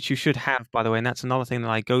 which you should have, by the way, and that's another thing that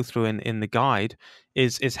I go through in the guide,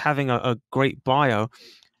 is having a great bio.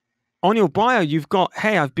 On your bio, you've got,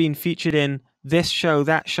 hey, I've been featured in this show,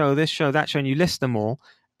 that show, this show, that show, and you list them all.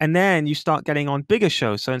 And then you start getting on bigger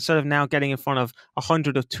shows. So instead of now getting in front of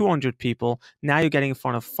 100 or 200 people, now you're getting in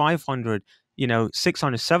front of 500,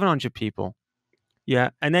 600, 700 people. Yeah.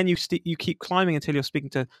 And then you keep climbing until you're speaking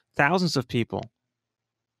to thousands of people.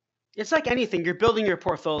 It's like anything. You're building your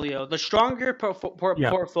portfolio. The stronger your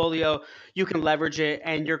portfolio, you can leverage it,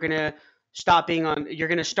 and you're going to you're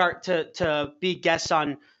going to start to be guests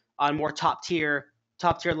on more top tier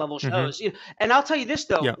level shows. And I'll tell you this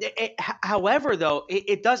though, however, though,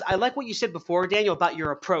 it does, I like what you said before, Daniel, about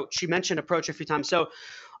your approach. You mentioned approach a few times. So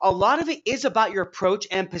a lot of it is about your approach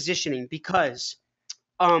and positioning, because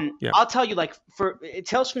I'll tell you, like, for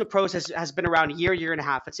Tales from the Pros has been around a year and a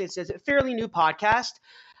half. It's a fairly new podcast.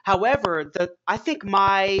 However, I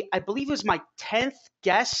believe it was my 10th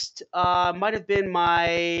guest, might have been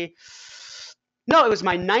it was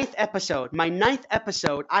my 9th episode. My 9th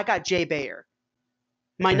episode, I got Jay Bayer.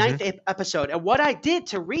 My 9th episode. And what I did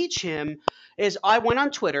to reach him is I went on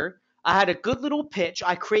Twitter. I had a good little pitch.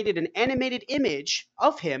 I created an animated image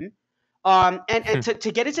of him, and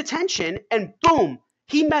to get his attention. And boom,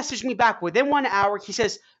 he messaged me back within 1 hour. He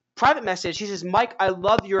says, private message. He says, Mike, I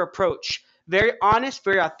love your approach. Very honest,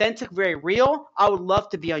 very authentic, very real. I would love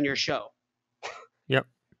to be on your show. Yep.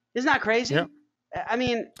 Isn't that crazy? Yep. I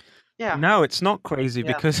mean, yeah. No, it's not crazy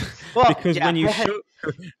Yeah. because Well, because yeah. when you show,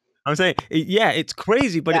 I'm saying, yeah, it's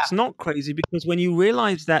crazy, but Yeah. it's not crazy because when you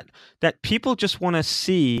realize that people just want to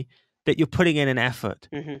see that you're putting in an effort.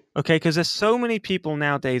 hmm Okay, because there's so many people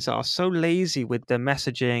nowadays that are so lazy with their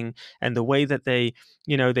messaging and the way that they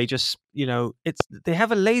just, they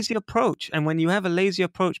have a lazy approach. And when you have a lazy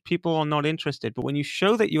approach, people are not interested. But when you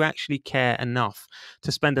show that you actually care enough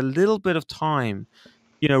to spend a little bit of time,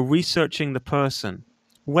 researching the person,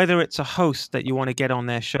 whether it's a host that you want to get on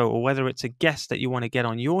their show or whether it's a guest that you want to get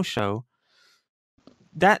on your show,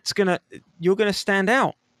 you're gonna stand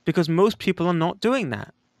out because most people are not doing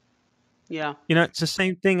that. Yeah. It's the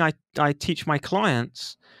same thing I teach my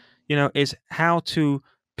clients, is how to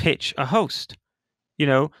pitch a host.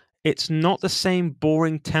 It's not the same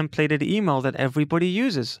boring templated email that everybody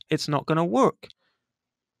uses. It's not going to work.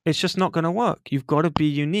 It's just not going to work. You've got to be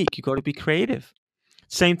unique. You've got to be creative.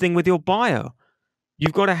 Same thing with your bio.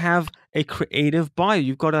 You've got to have a creative bio.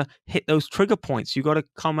 You've got to hit those trigger points. You've got to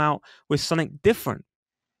come out with something different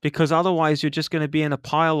because otherwise you're just going to be in a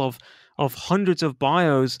pile of hundreds of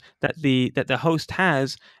bios that the host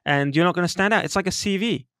has, and you're not going to stand out. It's like a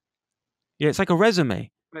CV. Yeah, it's like a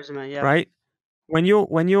resume, Yeah. right? When you're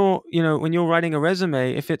writing a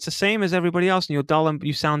resume, if it's the same as everybody else and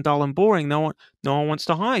you sound dull and boring, no one wants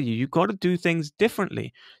to hire you. You've got to do things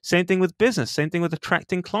differently. Same thing with business, same thing with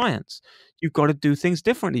attracting clients. You've got to do things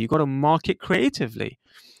differently. You've got to market creatively.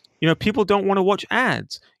 People don't want to watch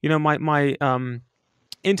ads. My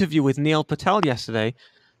interview with Neil Patel yesterday,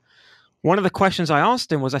 one of the questions I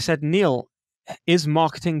asked him was, I said, Neil, is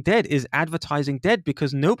marketing dead? Is advertising dead?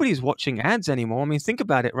 Because nobody's watching ads anymore. I mean, think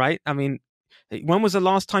about it, right? I mean, when was the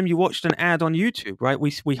last time you watched an ad on YouTube, right?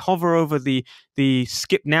 We hover over the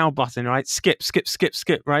skip now button, right? Skip,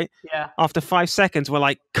 right? Yeah. After 5 seconds, we're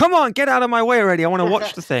like, come on, get out of my way already. I want to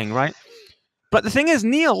watch the thing, right? But the thing is,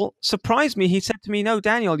 Neil surprised me. He said to me, no,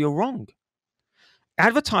 Daniel, you're wrong.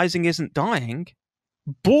 Advertising isn't dying.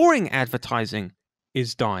 Boring advertising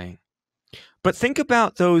is dying. But think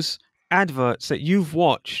about those adverts that you've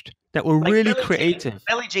watched that were Like really Billie creative. Jean.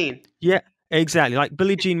 Billie Jean. Yeah, exactly. Like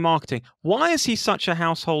Billie Jean Marketing. Why is he such a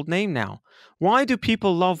household name now? Why do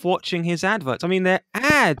people love watching his adverts? I mean, they're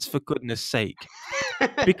ads, for goodness sake.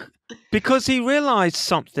 Because he realized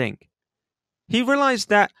something. He realized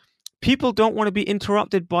that people don't want to be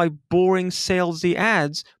interrupted by boring salesy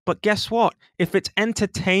ads. But guess what? If it's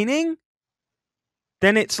entertaining,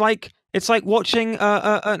 then it's like watching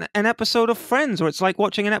an episode of Friends, or it's like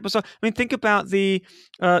watching an episode. I mean, think about the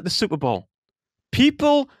Super Bowl.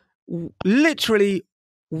 People literally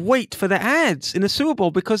wait for the ads in the Super Bowl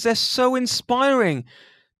because they're so inspiring.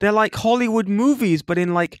 They're like Hollywood movies, but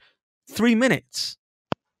in like 3 minutes.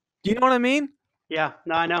 Do you know what I mean? Yeah,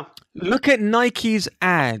 no, I know. Look at Nike's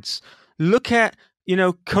ads. Look at,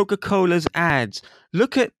 Coca-Cola's ads.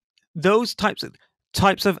 Look at those types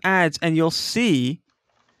of ads, and you'll see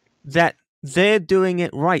that they're doing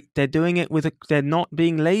it right. They're doing it they're not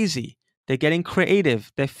being lazy. They're getting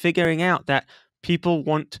creative. They're figuring out that people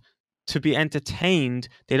want to be entertained.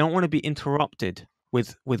 They don't want to be interrupted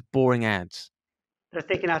with boring ads. They're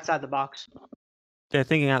thinking outside the box. They're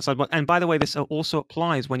thinking outside. And by the way, this also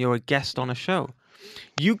applies when you're a guest on a show.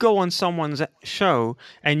 You go on someone's show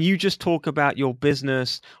and you just talk about your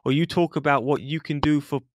business, or you talk about what you can do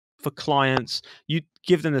for clients. You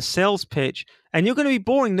give them a sales pitch, and you're going to be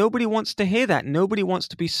boring. Nobody wants to hear that. Nobody wants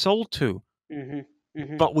to be sold to.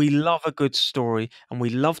 But we love a good story, and we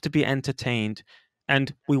love to be entertained,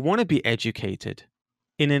 and we want to be educated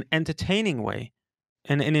in an entertaining way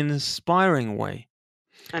and in an inspiring way.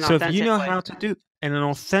 So if you know how to do in an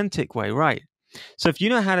authentic way, right? So if you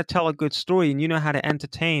know how to tell a good story, and you know how to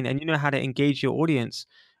entertain, and you know how to engage your audience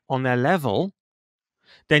on their level,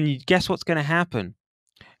 then guess what's going to happen?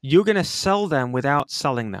 You're going to sell them without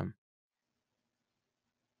selling them.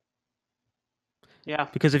 Yeah.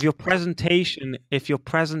 Because if your presentation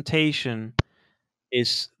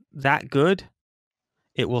is that good,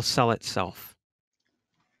 it will sell itself.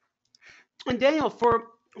 And Daniel, for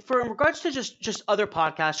in regards to just other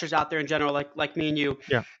podcasters out there in general, like me and you,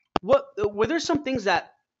 Yeah. what were there some things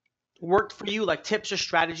that worked for you, like tips or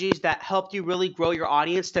strategies that helped you really grow your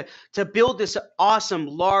audience to build this awesome,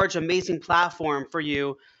 large, amazing platform for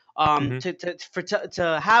you? Hmm.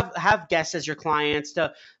 to have guests as your clients, Hmm.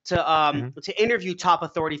 to interview top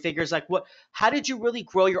authority figures. Like, what? How did you really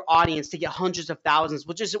grow your audience to get hundreds of thousands?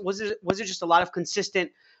 Was it just a lot of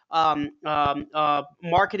consistent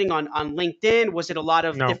marketing on LinkedIn? Was it a lot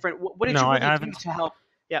of No, different? What did no, you I really do haven't. to help?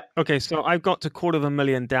 Yeah, Okay, so I've got to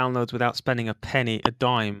 250,000 downloads without spending a penny, a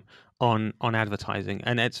dime on advertising,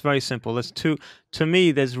 and it's very simple. There's two. To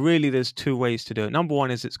me, there's two ways to do it. Number one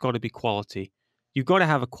is it's got to be quality. You've got to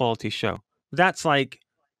have a quality show. That's like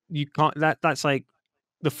you can't. That's like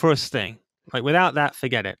the first thing. Like without that,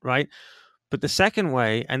 forget it, right? But the second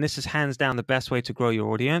way, and this is hands down the best way to grow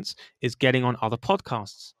your audience, is getting on other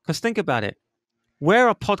podcasts. Because think about it. Where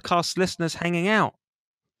are podcast listeners hanging out?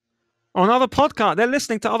 On other podcast, they're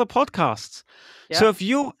listening to other podcasts. So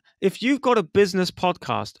yeah. if you've got a business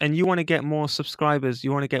podcast and you want to get more subscribers,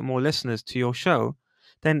 you want to get more listeners to your show,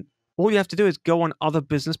 then all you have to do is go on other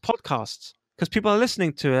business podcasts because people are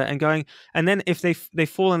listening to it and going. And then if they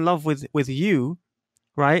fall in love with you,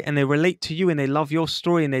 right, and they relate to you and they love your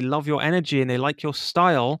story and they love your energy and they like your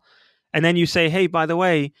style, and then you say, hey, by the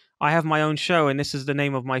way, I have my own show and this is the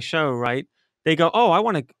name of my show, right? They go, oh, I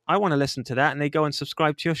want to listen to that, and they go and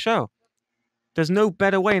subscribe to your show. There's no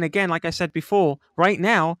better way. And again, like I said before, right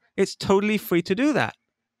now, it's totally free to do that.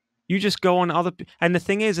 You just go on and the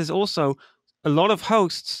thing is also a lot of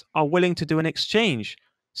hosts are willing to do an exchange.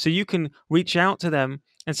 So you can reach out to them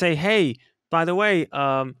and say, hey, by the way,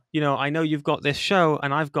 I know you've got this show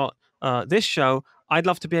and I've got this show. I'd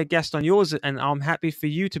love to be a guest on yours, and I'm happy for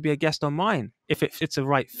you to be a guest on mine if it's a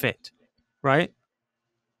right fit, right?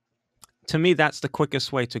 To me, that's the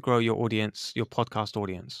quickest way to grow your audience, your podcast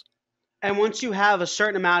audience. And once you have a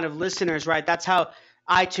certain amount of listeners, right, that's how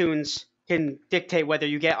iTunes can dictate whether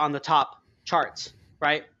you get on the top charts,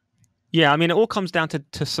 right? Yeah, I mean, it all comes down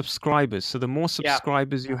to subscribers. So the more Yeah.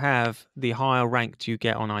 subscribers you have, the higher ranked you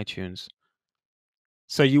get on iTunes.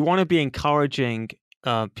 So you want to be encouraging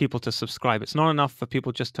people to subscribe. It's not enough for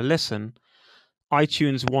people just to listen.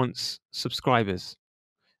 iTunes wants subscribers.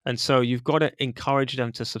 And so you've got to encourage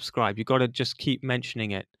them to subscribe. You've got to just keep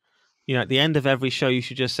mentioning it. At the end of every show, you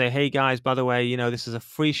should just say, hey, guys, by the way, this is a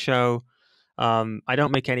free show. I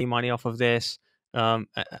don't make any money off of this,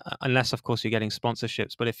 unless, of course, you're getting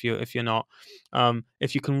sponsorships. But if you're not,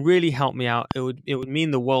 if you can really help me out, it would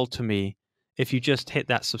mean the world to me if you just hit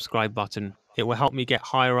that subscribe button. It will help me get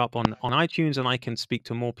higher up on iTunes, and I can speak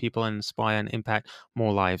to more people and inspire and impact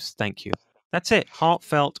more lives. Thank you. That's it.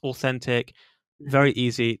 Heartfelt, authentic, Hmm. very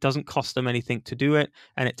easy. It doesn't cost them anything to do it,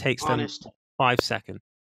 and it takes them Honest. 5 seconds.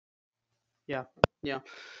 Yeah. Yeah.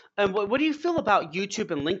 And what do you feel about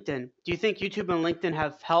YouTube and LinkedIn? Do you think YouTube and LinkedIn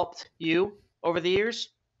have helped you over the years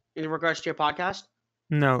in regards to your podcast?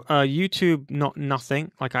 No, YouTube,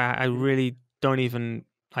 nothing. Like I Mhm. really don't even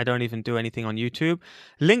do anything on YouTube.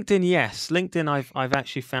 LinkedIn, yes. LinkedIn, I've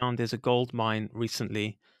actually found is a gold mine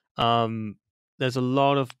recently. Um, there's a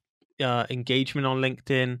lot of engagement on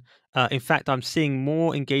LinkedIn. In fact, I'm seeing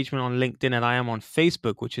more engagement on LinkedIn than I am on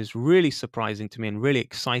Facebook, which is really surprising to me and really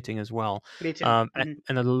exciting as well. Me too. Hmm.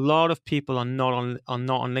 And a lot of people are not on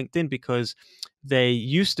LinkedIn because they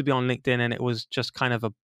used to be on LinkedIn and it was just kind of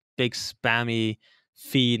a big spammy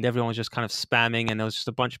feed and everyone was just kind of spamming and there was just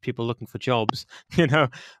a bunch of people looking for jobs, you know.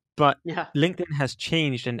 But Yeah. LinkedIn has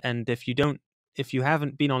changed, and if you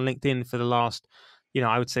haven't been on LinkedIn for the last,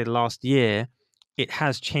 I would say the last year, it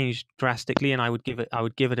has changed drastically, and I would give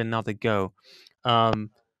it another go.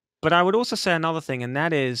 Um, but I would also say another thing, and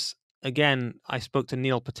that is, again, I spoke to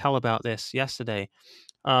Neil Patel about this yesterday.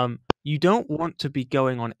 You don't want to be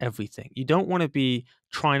going on everything. You don't want to be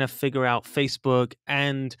trying to figure out Facebook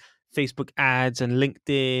ads and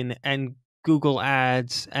LinkedIn and Google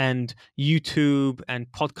ads and YouTube and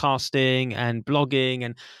podcasting and blogging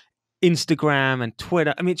and Instagram and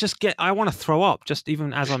Twitter. I mean, I want to throw up just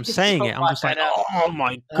even as I'm It's saying so it. I'm much. just I like, know. oh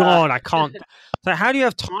my Uh, God, I can't. So how do you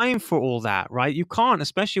have time for all that, right? You can't,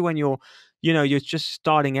 especially when you're just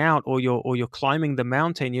starting out or you're climbing the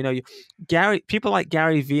mountain. People like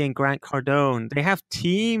Gary Vee and Grant Cardone, they have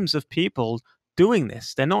teams of people doing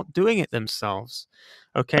this. They're not doing it themselves.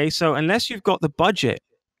 Okay. So unless you've got the budget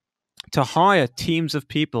to hire teams of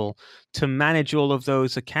people to manage all of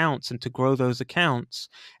those accounts and to grow those accounts,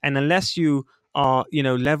 and unless you are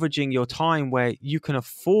leveraging your time where you can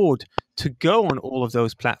afford to go on all of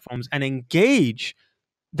those platforms and engage,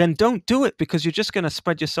 then don't do it because you're just going to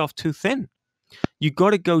spread yourself too thin. You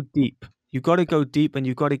got to go deep. You got to go deep, and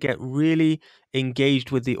you got to get really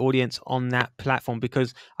engaged with the audience on that platform,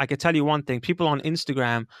 because I can tell you one thing: people on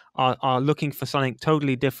Instagram are looking for something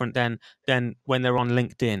totally different than when they're on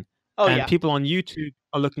LinkedIn. Oh and yeah. people on YouTube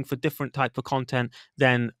are looking for different type of content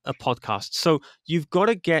than a podcast. So you've got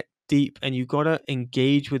to get deep and you've got to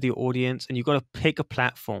engage with your audience, and you've got to pick a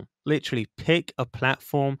platform. Literally pick a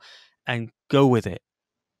platform and go with it.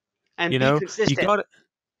 And You be know, consistent.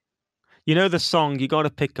 the song, you got to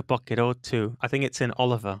pick a bucket or two. I think it's in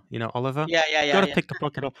Oliver. You know Oliver? Yeah, yeah, Got yeah, to yeah. pick a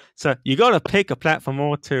bucket or so you got to pick a platform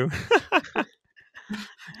or two.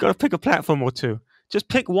 Got to pick a platform or two. Just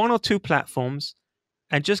pick one or two platforms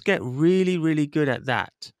and just get really, really good at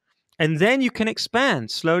that. And then you can expand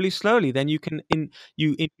slowly, slowly. Then you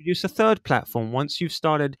introduce a third platform. Once you've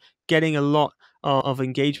started getting a lot of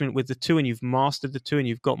engagement with the two, and you've mastered the two, and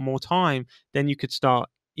you've got more time, then you could start,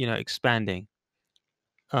 expanding.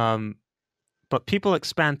 Um, but people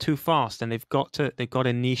expand too fast, and they've got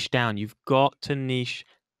to niche down. You've got to niche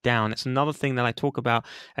down. It's another thing that I talk about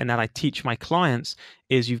and that I teach my clients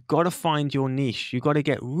is you've got to find your niche. You've got to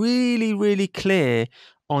get really, really clear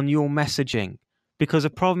on your messaging. Because the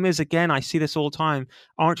problem is, again, I see this all the time.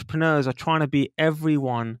 Entrepreneurs are trying to be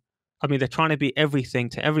everyone. I mean, they're trying to be everything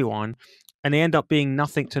to everyone, and they end up being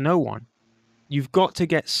nothing to no one. You've got to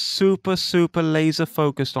get super, super laser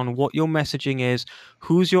focused on what your messaging is,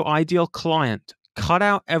 who's your ideal client. Cut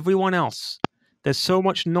out everyone else. There's so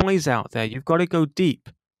much noise out there. You've got to go deep.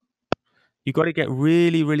 You've got to get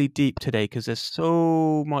really, really deep today because there's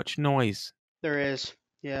so much noise. There is.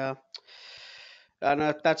 Yeah.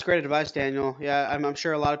 That's great advice, Daniel. Yeah, I'm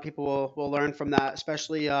sure a lot of people will learn from that,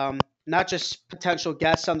 especially not just potential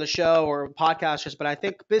guests on the show or podcasters, but I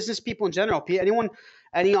think business people in general. Anyone,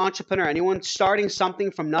 any entrepreneur, anyone starting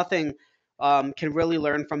something from nothing can really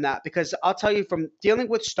learn from that. Because I'll tell you, from dealing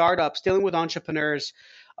with startups, dealing with entrepreneurs,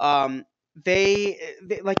 um, they,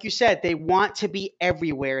 like you said, they want to be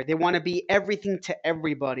everywhere. They want to be everything to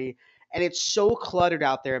everybody, and it's so cluttered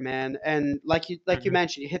out there, man. And like you Mhm.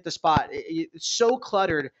 mentioned, you hit the spot. It's so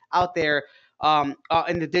cluttered out there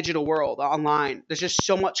in the digital world, online. There's just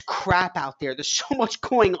so much crap out there. There's so much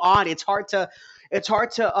going on. You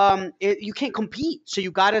can't compete. So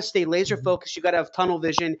you got to stay laser Mhm. focused. You got to have tunnel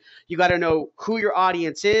vision. You got to know who your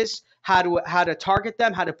audience is, how to target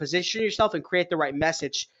them, how to position yourself, and create the right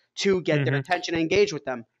message to get their Mhm. attention and engage with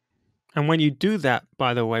them. And when you do that,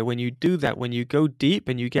 by the way, when you do that, when you go deep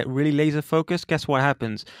and you get really laser focused, guess what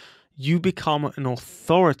happens? You become an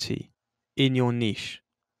authority in your niche.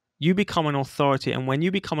 You become an authority, and when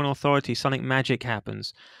you become an authority, something magic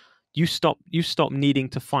happens. You stop needing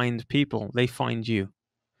to find people, they find you.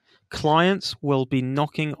 Clients will be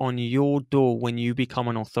knocking on your door when you become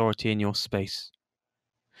an authority in your space.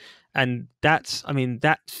 And that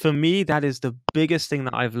for me, that is the biggest thing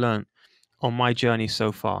that I've learned on my journey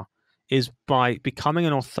so far, is by becoming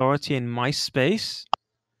an authority in my space.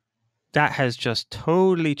 That has just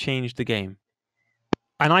totally changed the game.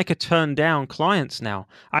 And I could turn down clients now.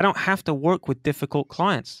 I don't have to work with difficult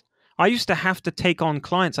clients. I used to have to take on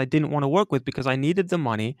clients I didn't want to work with because I needed the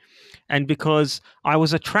money and because I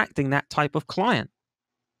was attracting that type of client.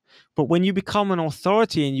 But when you become an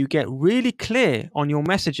authority and you get really clear on your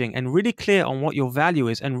messaging and really clear on what your value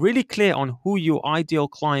is and really clear on who your ideal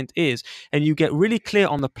client is, and you get really clear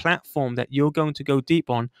on the platform that you're going to go deep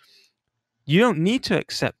on, you don't need to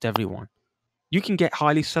accept everyone. You can get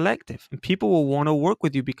highly selective, and people will want to work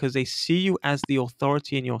with you because they see you as the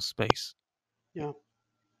authority in your space. Yeah.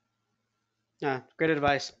 Yeah, great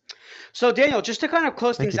advice. So Daniel, just to kind of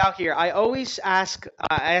close Thank things you. out here, I always ask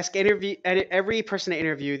interview every person I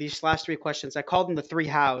interview these last three questions. I call them the three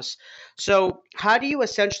hows. So how do you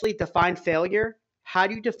essentially define failure? How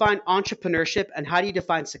do you define entrepreneurship? And how do you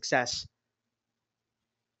define success?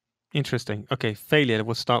 Interesting. Okay, failure.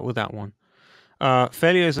 We'll start with that one.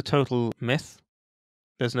 Failure is a total myth.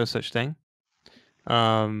 There's no such thing.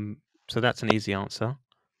 Um, so that's an easy answer.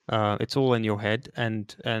 It's all in your head,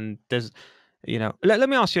 and there's, let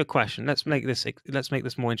me ask you a question. Let's make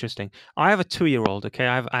this more interesting. I have a 2-year-old. Okay,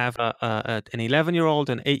 I have an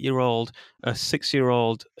 11-year-old, an 8-year-old, a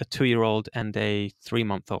 6-year-old, a 2-year-old, and a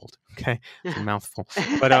 3-month-old. Okay, it's a mouthful.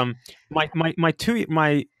 But my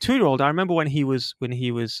 2-year-old. I remember when he was 1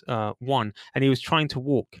 and he was trying to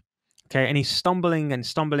walk. Okay, and he's stumbling and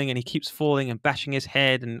stumbling, and he keeps falling and bashing his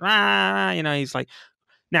head, and he's like,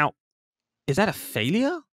 now, is that a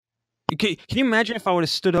failure? Can you imagine if I would have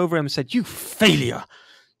stood over him and said, "You failure!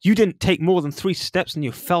 You didn't take more than 3 steps and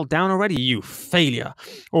you fell down already, you failure."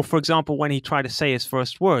 Or, for example, when he tried to say his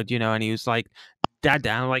first word, and he was like, "Dad,"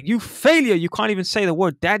 I'm like, "You failure! You can't even say the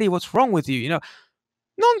word daddy. What's wrong with you?" No,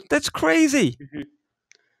 that's crazy, Mhm.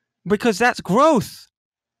 because that's growth.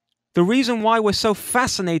 The reason why we're so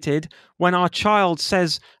fascinated when our child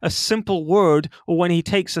says a simple word, or when he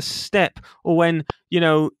takes a step, or when,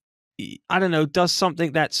 I don't know, does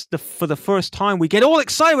something that's for the first time, we get all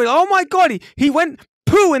excited. Oh my God, he went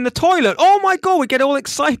poo in the toilet. Oh my God, we get all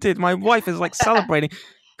excited. My wife is like celebrating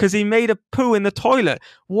because he made a poo in the toilet.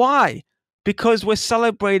 Why? Because we're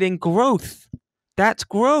celebrating growth. That's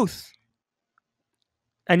growth.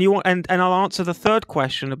 And I'll answer the third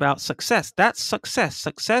question about success. That's success.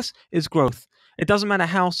 Success is growth. It doesn't matter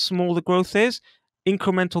how small the growth is.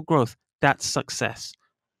 Incremental growth. That's success.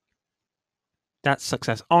 That's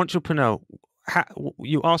success. Entrepreneur.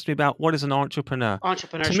 You asked me about what is an entrepreneur.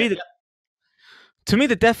 Entrepreneurship. To me,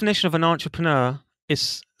 the definition of an entrepreneur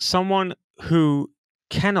is someone who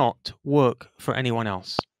cannot work for anyone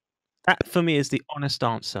else. That, for me, is the honest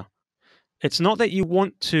answer. It's not that you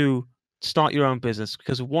want to start your own business,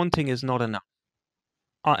 because wanting is not enough.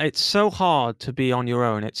 It's so hard to be on your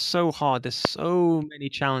own. It's so hard. There's so many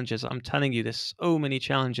challenges. I'm telling you, there's so many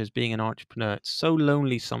challenges being an entrepreneur. It's so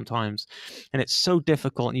lonely sometimes, and it's so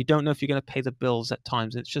difficult, and you don't know if you're going to pay the bills at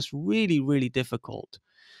times. It's just really, really difficult.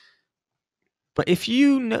 But if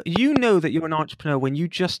you know that you're an entrepreneur when you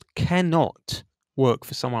just cannot work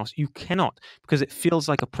for someone else, you cannot, because it feels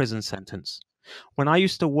like a prison sentence. When I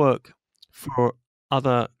used to work for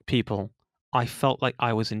other people, I felt like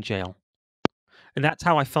I was in jail. And that's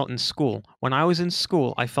how I felt in school. When I was in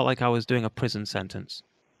school, I felt like I was doing a prison sentence.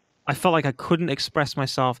 I felt like I couldn't express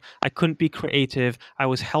myself. I couldn't be creative. I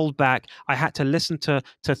was held back. I had to listen to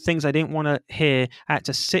things I didn't want to hear. I had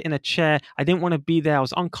to sit in a chair. I didn't want to be there. I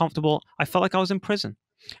was uncomfortable. I felt like I was in prison.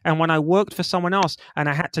 And when I worked for someone else and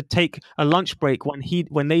I had to take a lunch break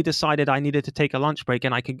when they decided I needed to take a lunch break,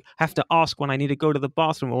 and I could have to ask when I need to go to the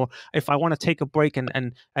bathroom, or if I want to take a break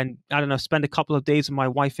and I don't know, spend a couple of days with my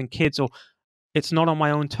wife and kids, or it's not on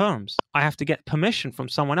my own terms. I have to get permission from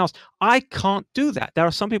someone else. I can't do that. There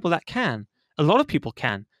are some people that can. A lot of people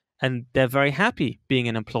can, and they're very happy being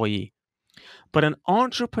an employee. But an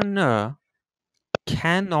entrepreneur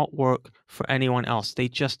cannot work for anyone else. They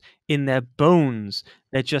just, in their bones,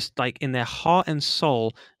 they're just like in their heart and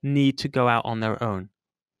soul, need to go out on their own.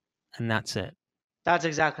 And that's it. That's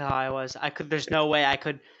exactly how I was. There's no way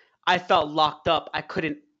I felt locked up. I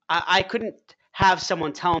couldn't have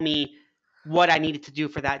someone tell me what I needed to do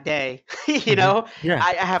for that day. You know,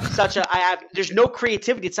 Yeah. there's no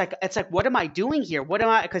creativity. It's like, what am I doing here? What am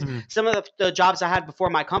I, because some of the jobs I had before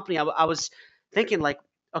my company, I was thinking like,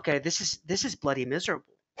 okay, this is bloody miserable.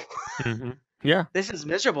 Yeah. This is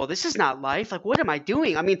miserable. This is not life. Like, what am I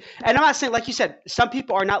doing? I mean, and I'm not saying, like you said, some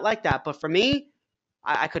people are not like that, but for me,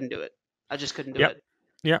 I couldn't do it. I just couldn't do it.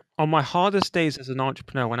 Yeah. On my hardest days as an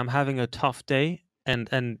entrepreneur, when I'm having a tough day,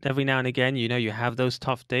 and every now and again, you have those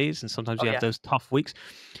tough days, and sometimes you have those tough weeks.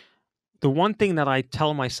 The one thing that I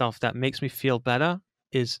tell myself that makes me feel better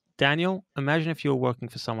is, Daniel, imagine if you were working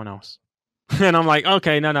for someone else. And I'm like,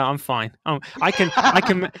 okay, no, I'm fine. I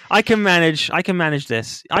can manage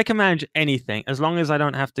this. I can manage anything as long as I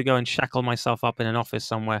don't have to go and shackle myself up in an office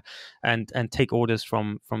somewhere and take orders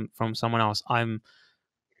from someone else. I'm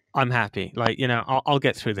happy. Like, I'll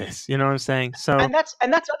get through this. You know what I'm saying? So, and that's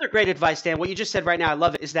other great advice, Dan. What you just said right now, I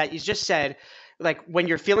love it. Is that you just said, like, when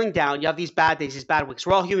you're feeling down, you have these bad days, these bad weeks.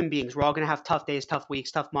 We're all human beings. We're all gonna have tough days, tough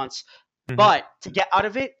weeks, tough months. But to get out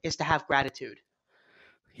of it is to have gratitude.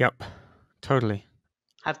 Yep. Totally.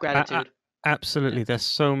 Have gratitude. Absolutely. There's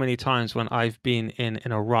so many times when I've been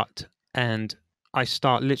in a rut, and I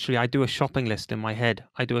do a shopping list in my head.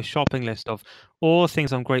 I do a shopping list of all the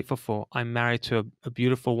things I'm grateful for. I'm married to a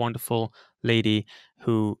beautiful, wonderful lady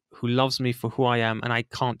who loves me for who I am, and I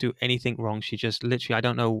can't do anything wrong. She just literally, I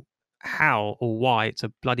don't know how or why. It's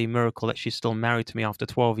a bloody miracle that she's still married to me after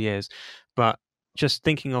 12 years. But just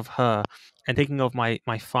thinking of her and thinking of my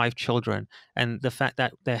 5 children, and the fact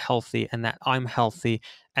that they're healthy and that I'm healthy,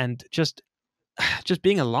 and just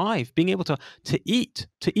being alive, being able to eat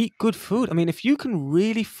good food. I mean, if you can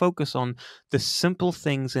really focus on the simple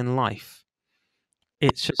things in life,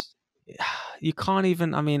 it's just, you can't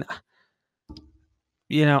even, I mean,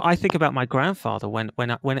 I think about my grandfather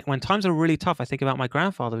when times are really tough. I think about my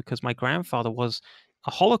grandfather, because my grandfather was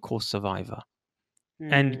a Holocaust survivor.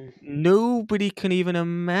 And nobody can even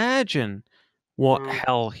imagine what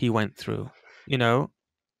hell he went through.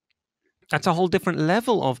 That's a whole different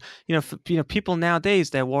level of, people nowadays,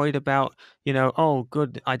 they're worried about, oh,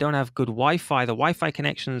 good, I don't have good Wi-Fi, the Wi-Fi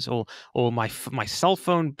connections, or my cell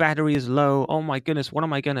phone battery is low. Oh my goodness, what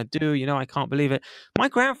am I going to do? I can't believe it. My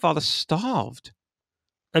grandfather starved.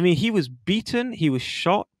 I mean, he was beaten, he was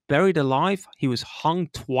shot, buried alive, he was hung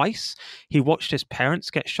twice. He watched his parents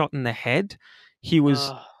get shot in the head. He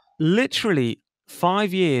was literally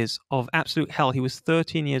 5 years of absolute hell. He was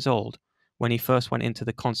 13 years old when he first went into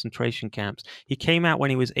the concentration camps. He came out when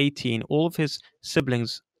he was 18. All of his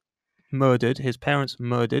siblings murdered, his parents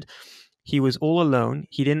murdered. He was all alone.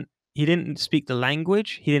 He didn't speak the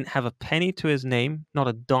language. He didn't have a penny to his name, not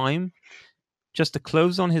a dime, just the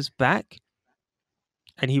clothes on his back,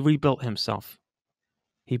 and he rebuilt himself.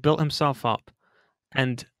 He built himself up.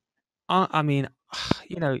 And I mean,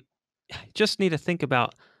 you know, just need to think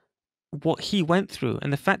about what he went through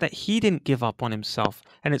and the fact that he didn't give up on himself.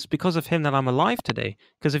 And it's because of him that I'm alive today.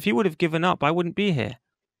 Because if he would have given up, I wouldn't be here.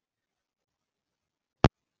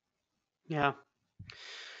 Yeah.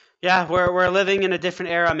 Yeah, we're living in a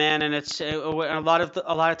different era, man, and it's a lot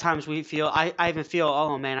of times we feel I even feel,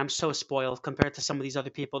 oh man, I'm so spoiled compared to some of these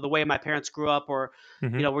other people. The way my parents grew up, or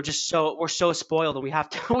Hmm. we're so spoiled, and we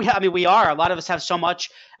have to. I mean, we are. A lot of us have so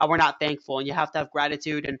much, and we're not thankful. And you have to have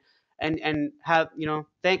gratitude and have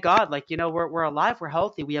thank God, like we're alive, we're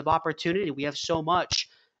healthy, we have opportunity, we have so much,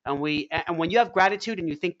 and when you have gratitude and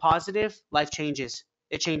you think positive, life changes.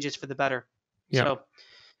 It changes for the better. Yeah, So.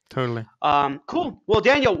 totally. Cool. Well,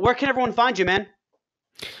 Daniel, where can everyone find you, man?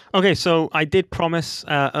 Okay, so I did promise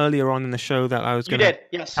earlier on in the show that I was You going to did,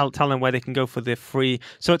 yes. tell them where they can go for the free.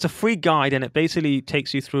 So it's a free guide, and it basically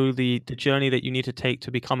takes you through the journey that you need to take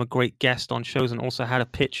to become a great guest on shows, and also how to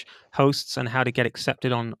pitch hosts and how to get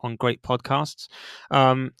accepted on great podcasts.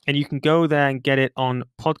 And you can go there and get it on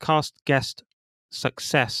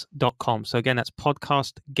podcastguestsuccess.com. So again, that's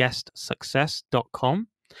podcastguestsuccess.com.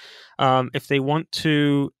 If they want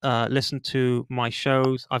to listen to my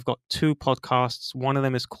shows, I've got 2 podcasts. One of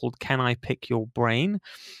them is called Can I Pick Your Brain?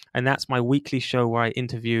 And that's my weekly show where I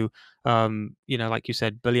interview, like you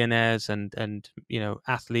said, billionaires and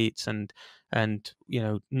athletes and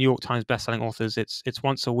New York Times bestselling authors. It's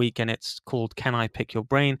once a week, and it's called Can I Pick Your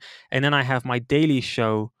Brain? And then I have my daily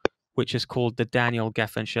show, which is called The Daniel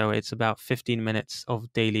Gefen Show. It's about 15 minutes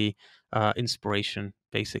of daily inspiration,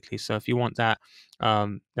 basically. So if you want that,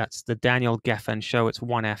 that's The Daniel Gefen Show. It's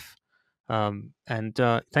 1F. And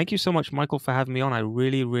thank you so much, Michael, for having me on. I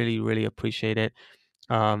really, really, really appreciate it.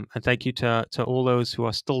 And thank you to all those who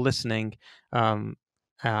are still listening.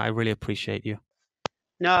 I really appreciate you.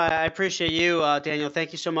 No, I appreciate you, Daniel.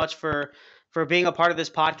 Thank you so much for being a part of this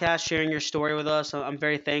podcast, sharing your story with us. I'm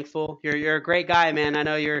very thankful. You're a great guy, man. I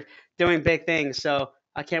know you're doing big things, so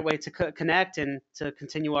I can't wait to connect and to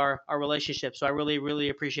continue our relationship. So I really, really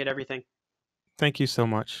appreciate everything. Thank you so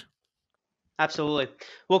much. Absolutely.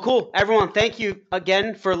 Well, cool. Everyone, thank you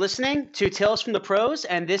again for listening to Tales from the Pros.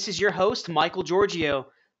 And this is your host, Michael Giorgio.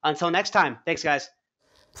 Until next time. Thanks, guys.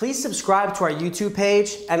 Please subscribe to our YouTube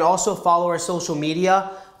page and also follow our social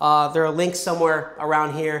media. There are links somewhere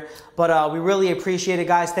around here. But we really appreciate it,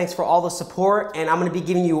 guys. Thanks for all the support. And I'm going to be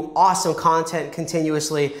giving you awesome content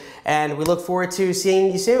continuously. And we look forward to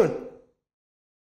seeing you soon.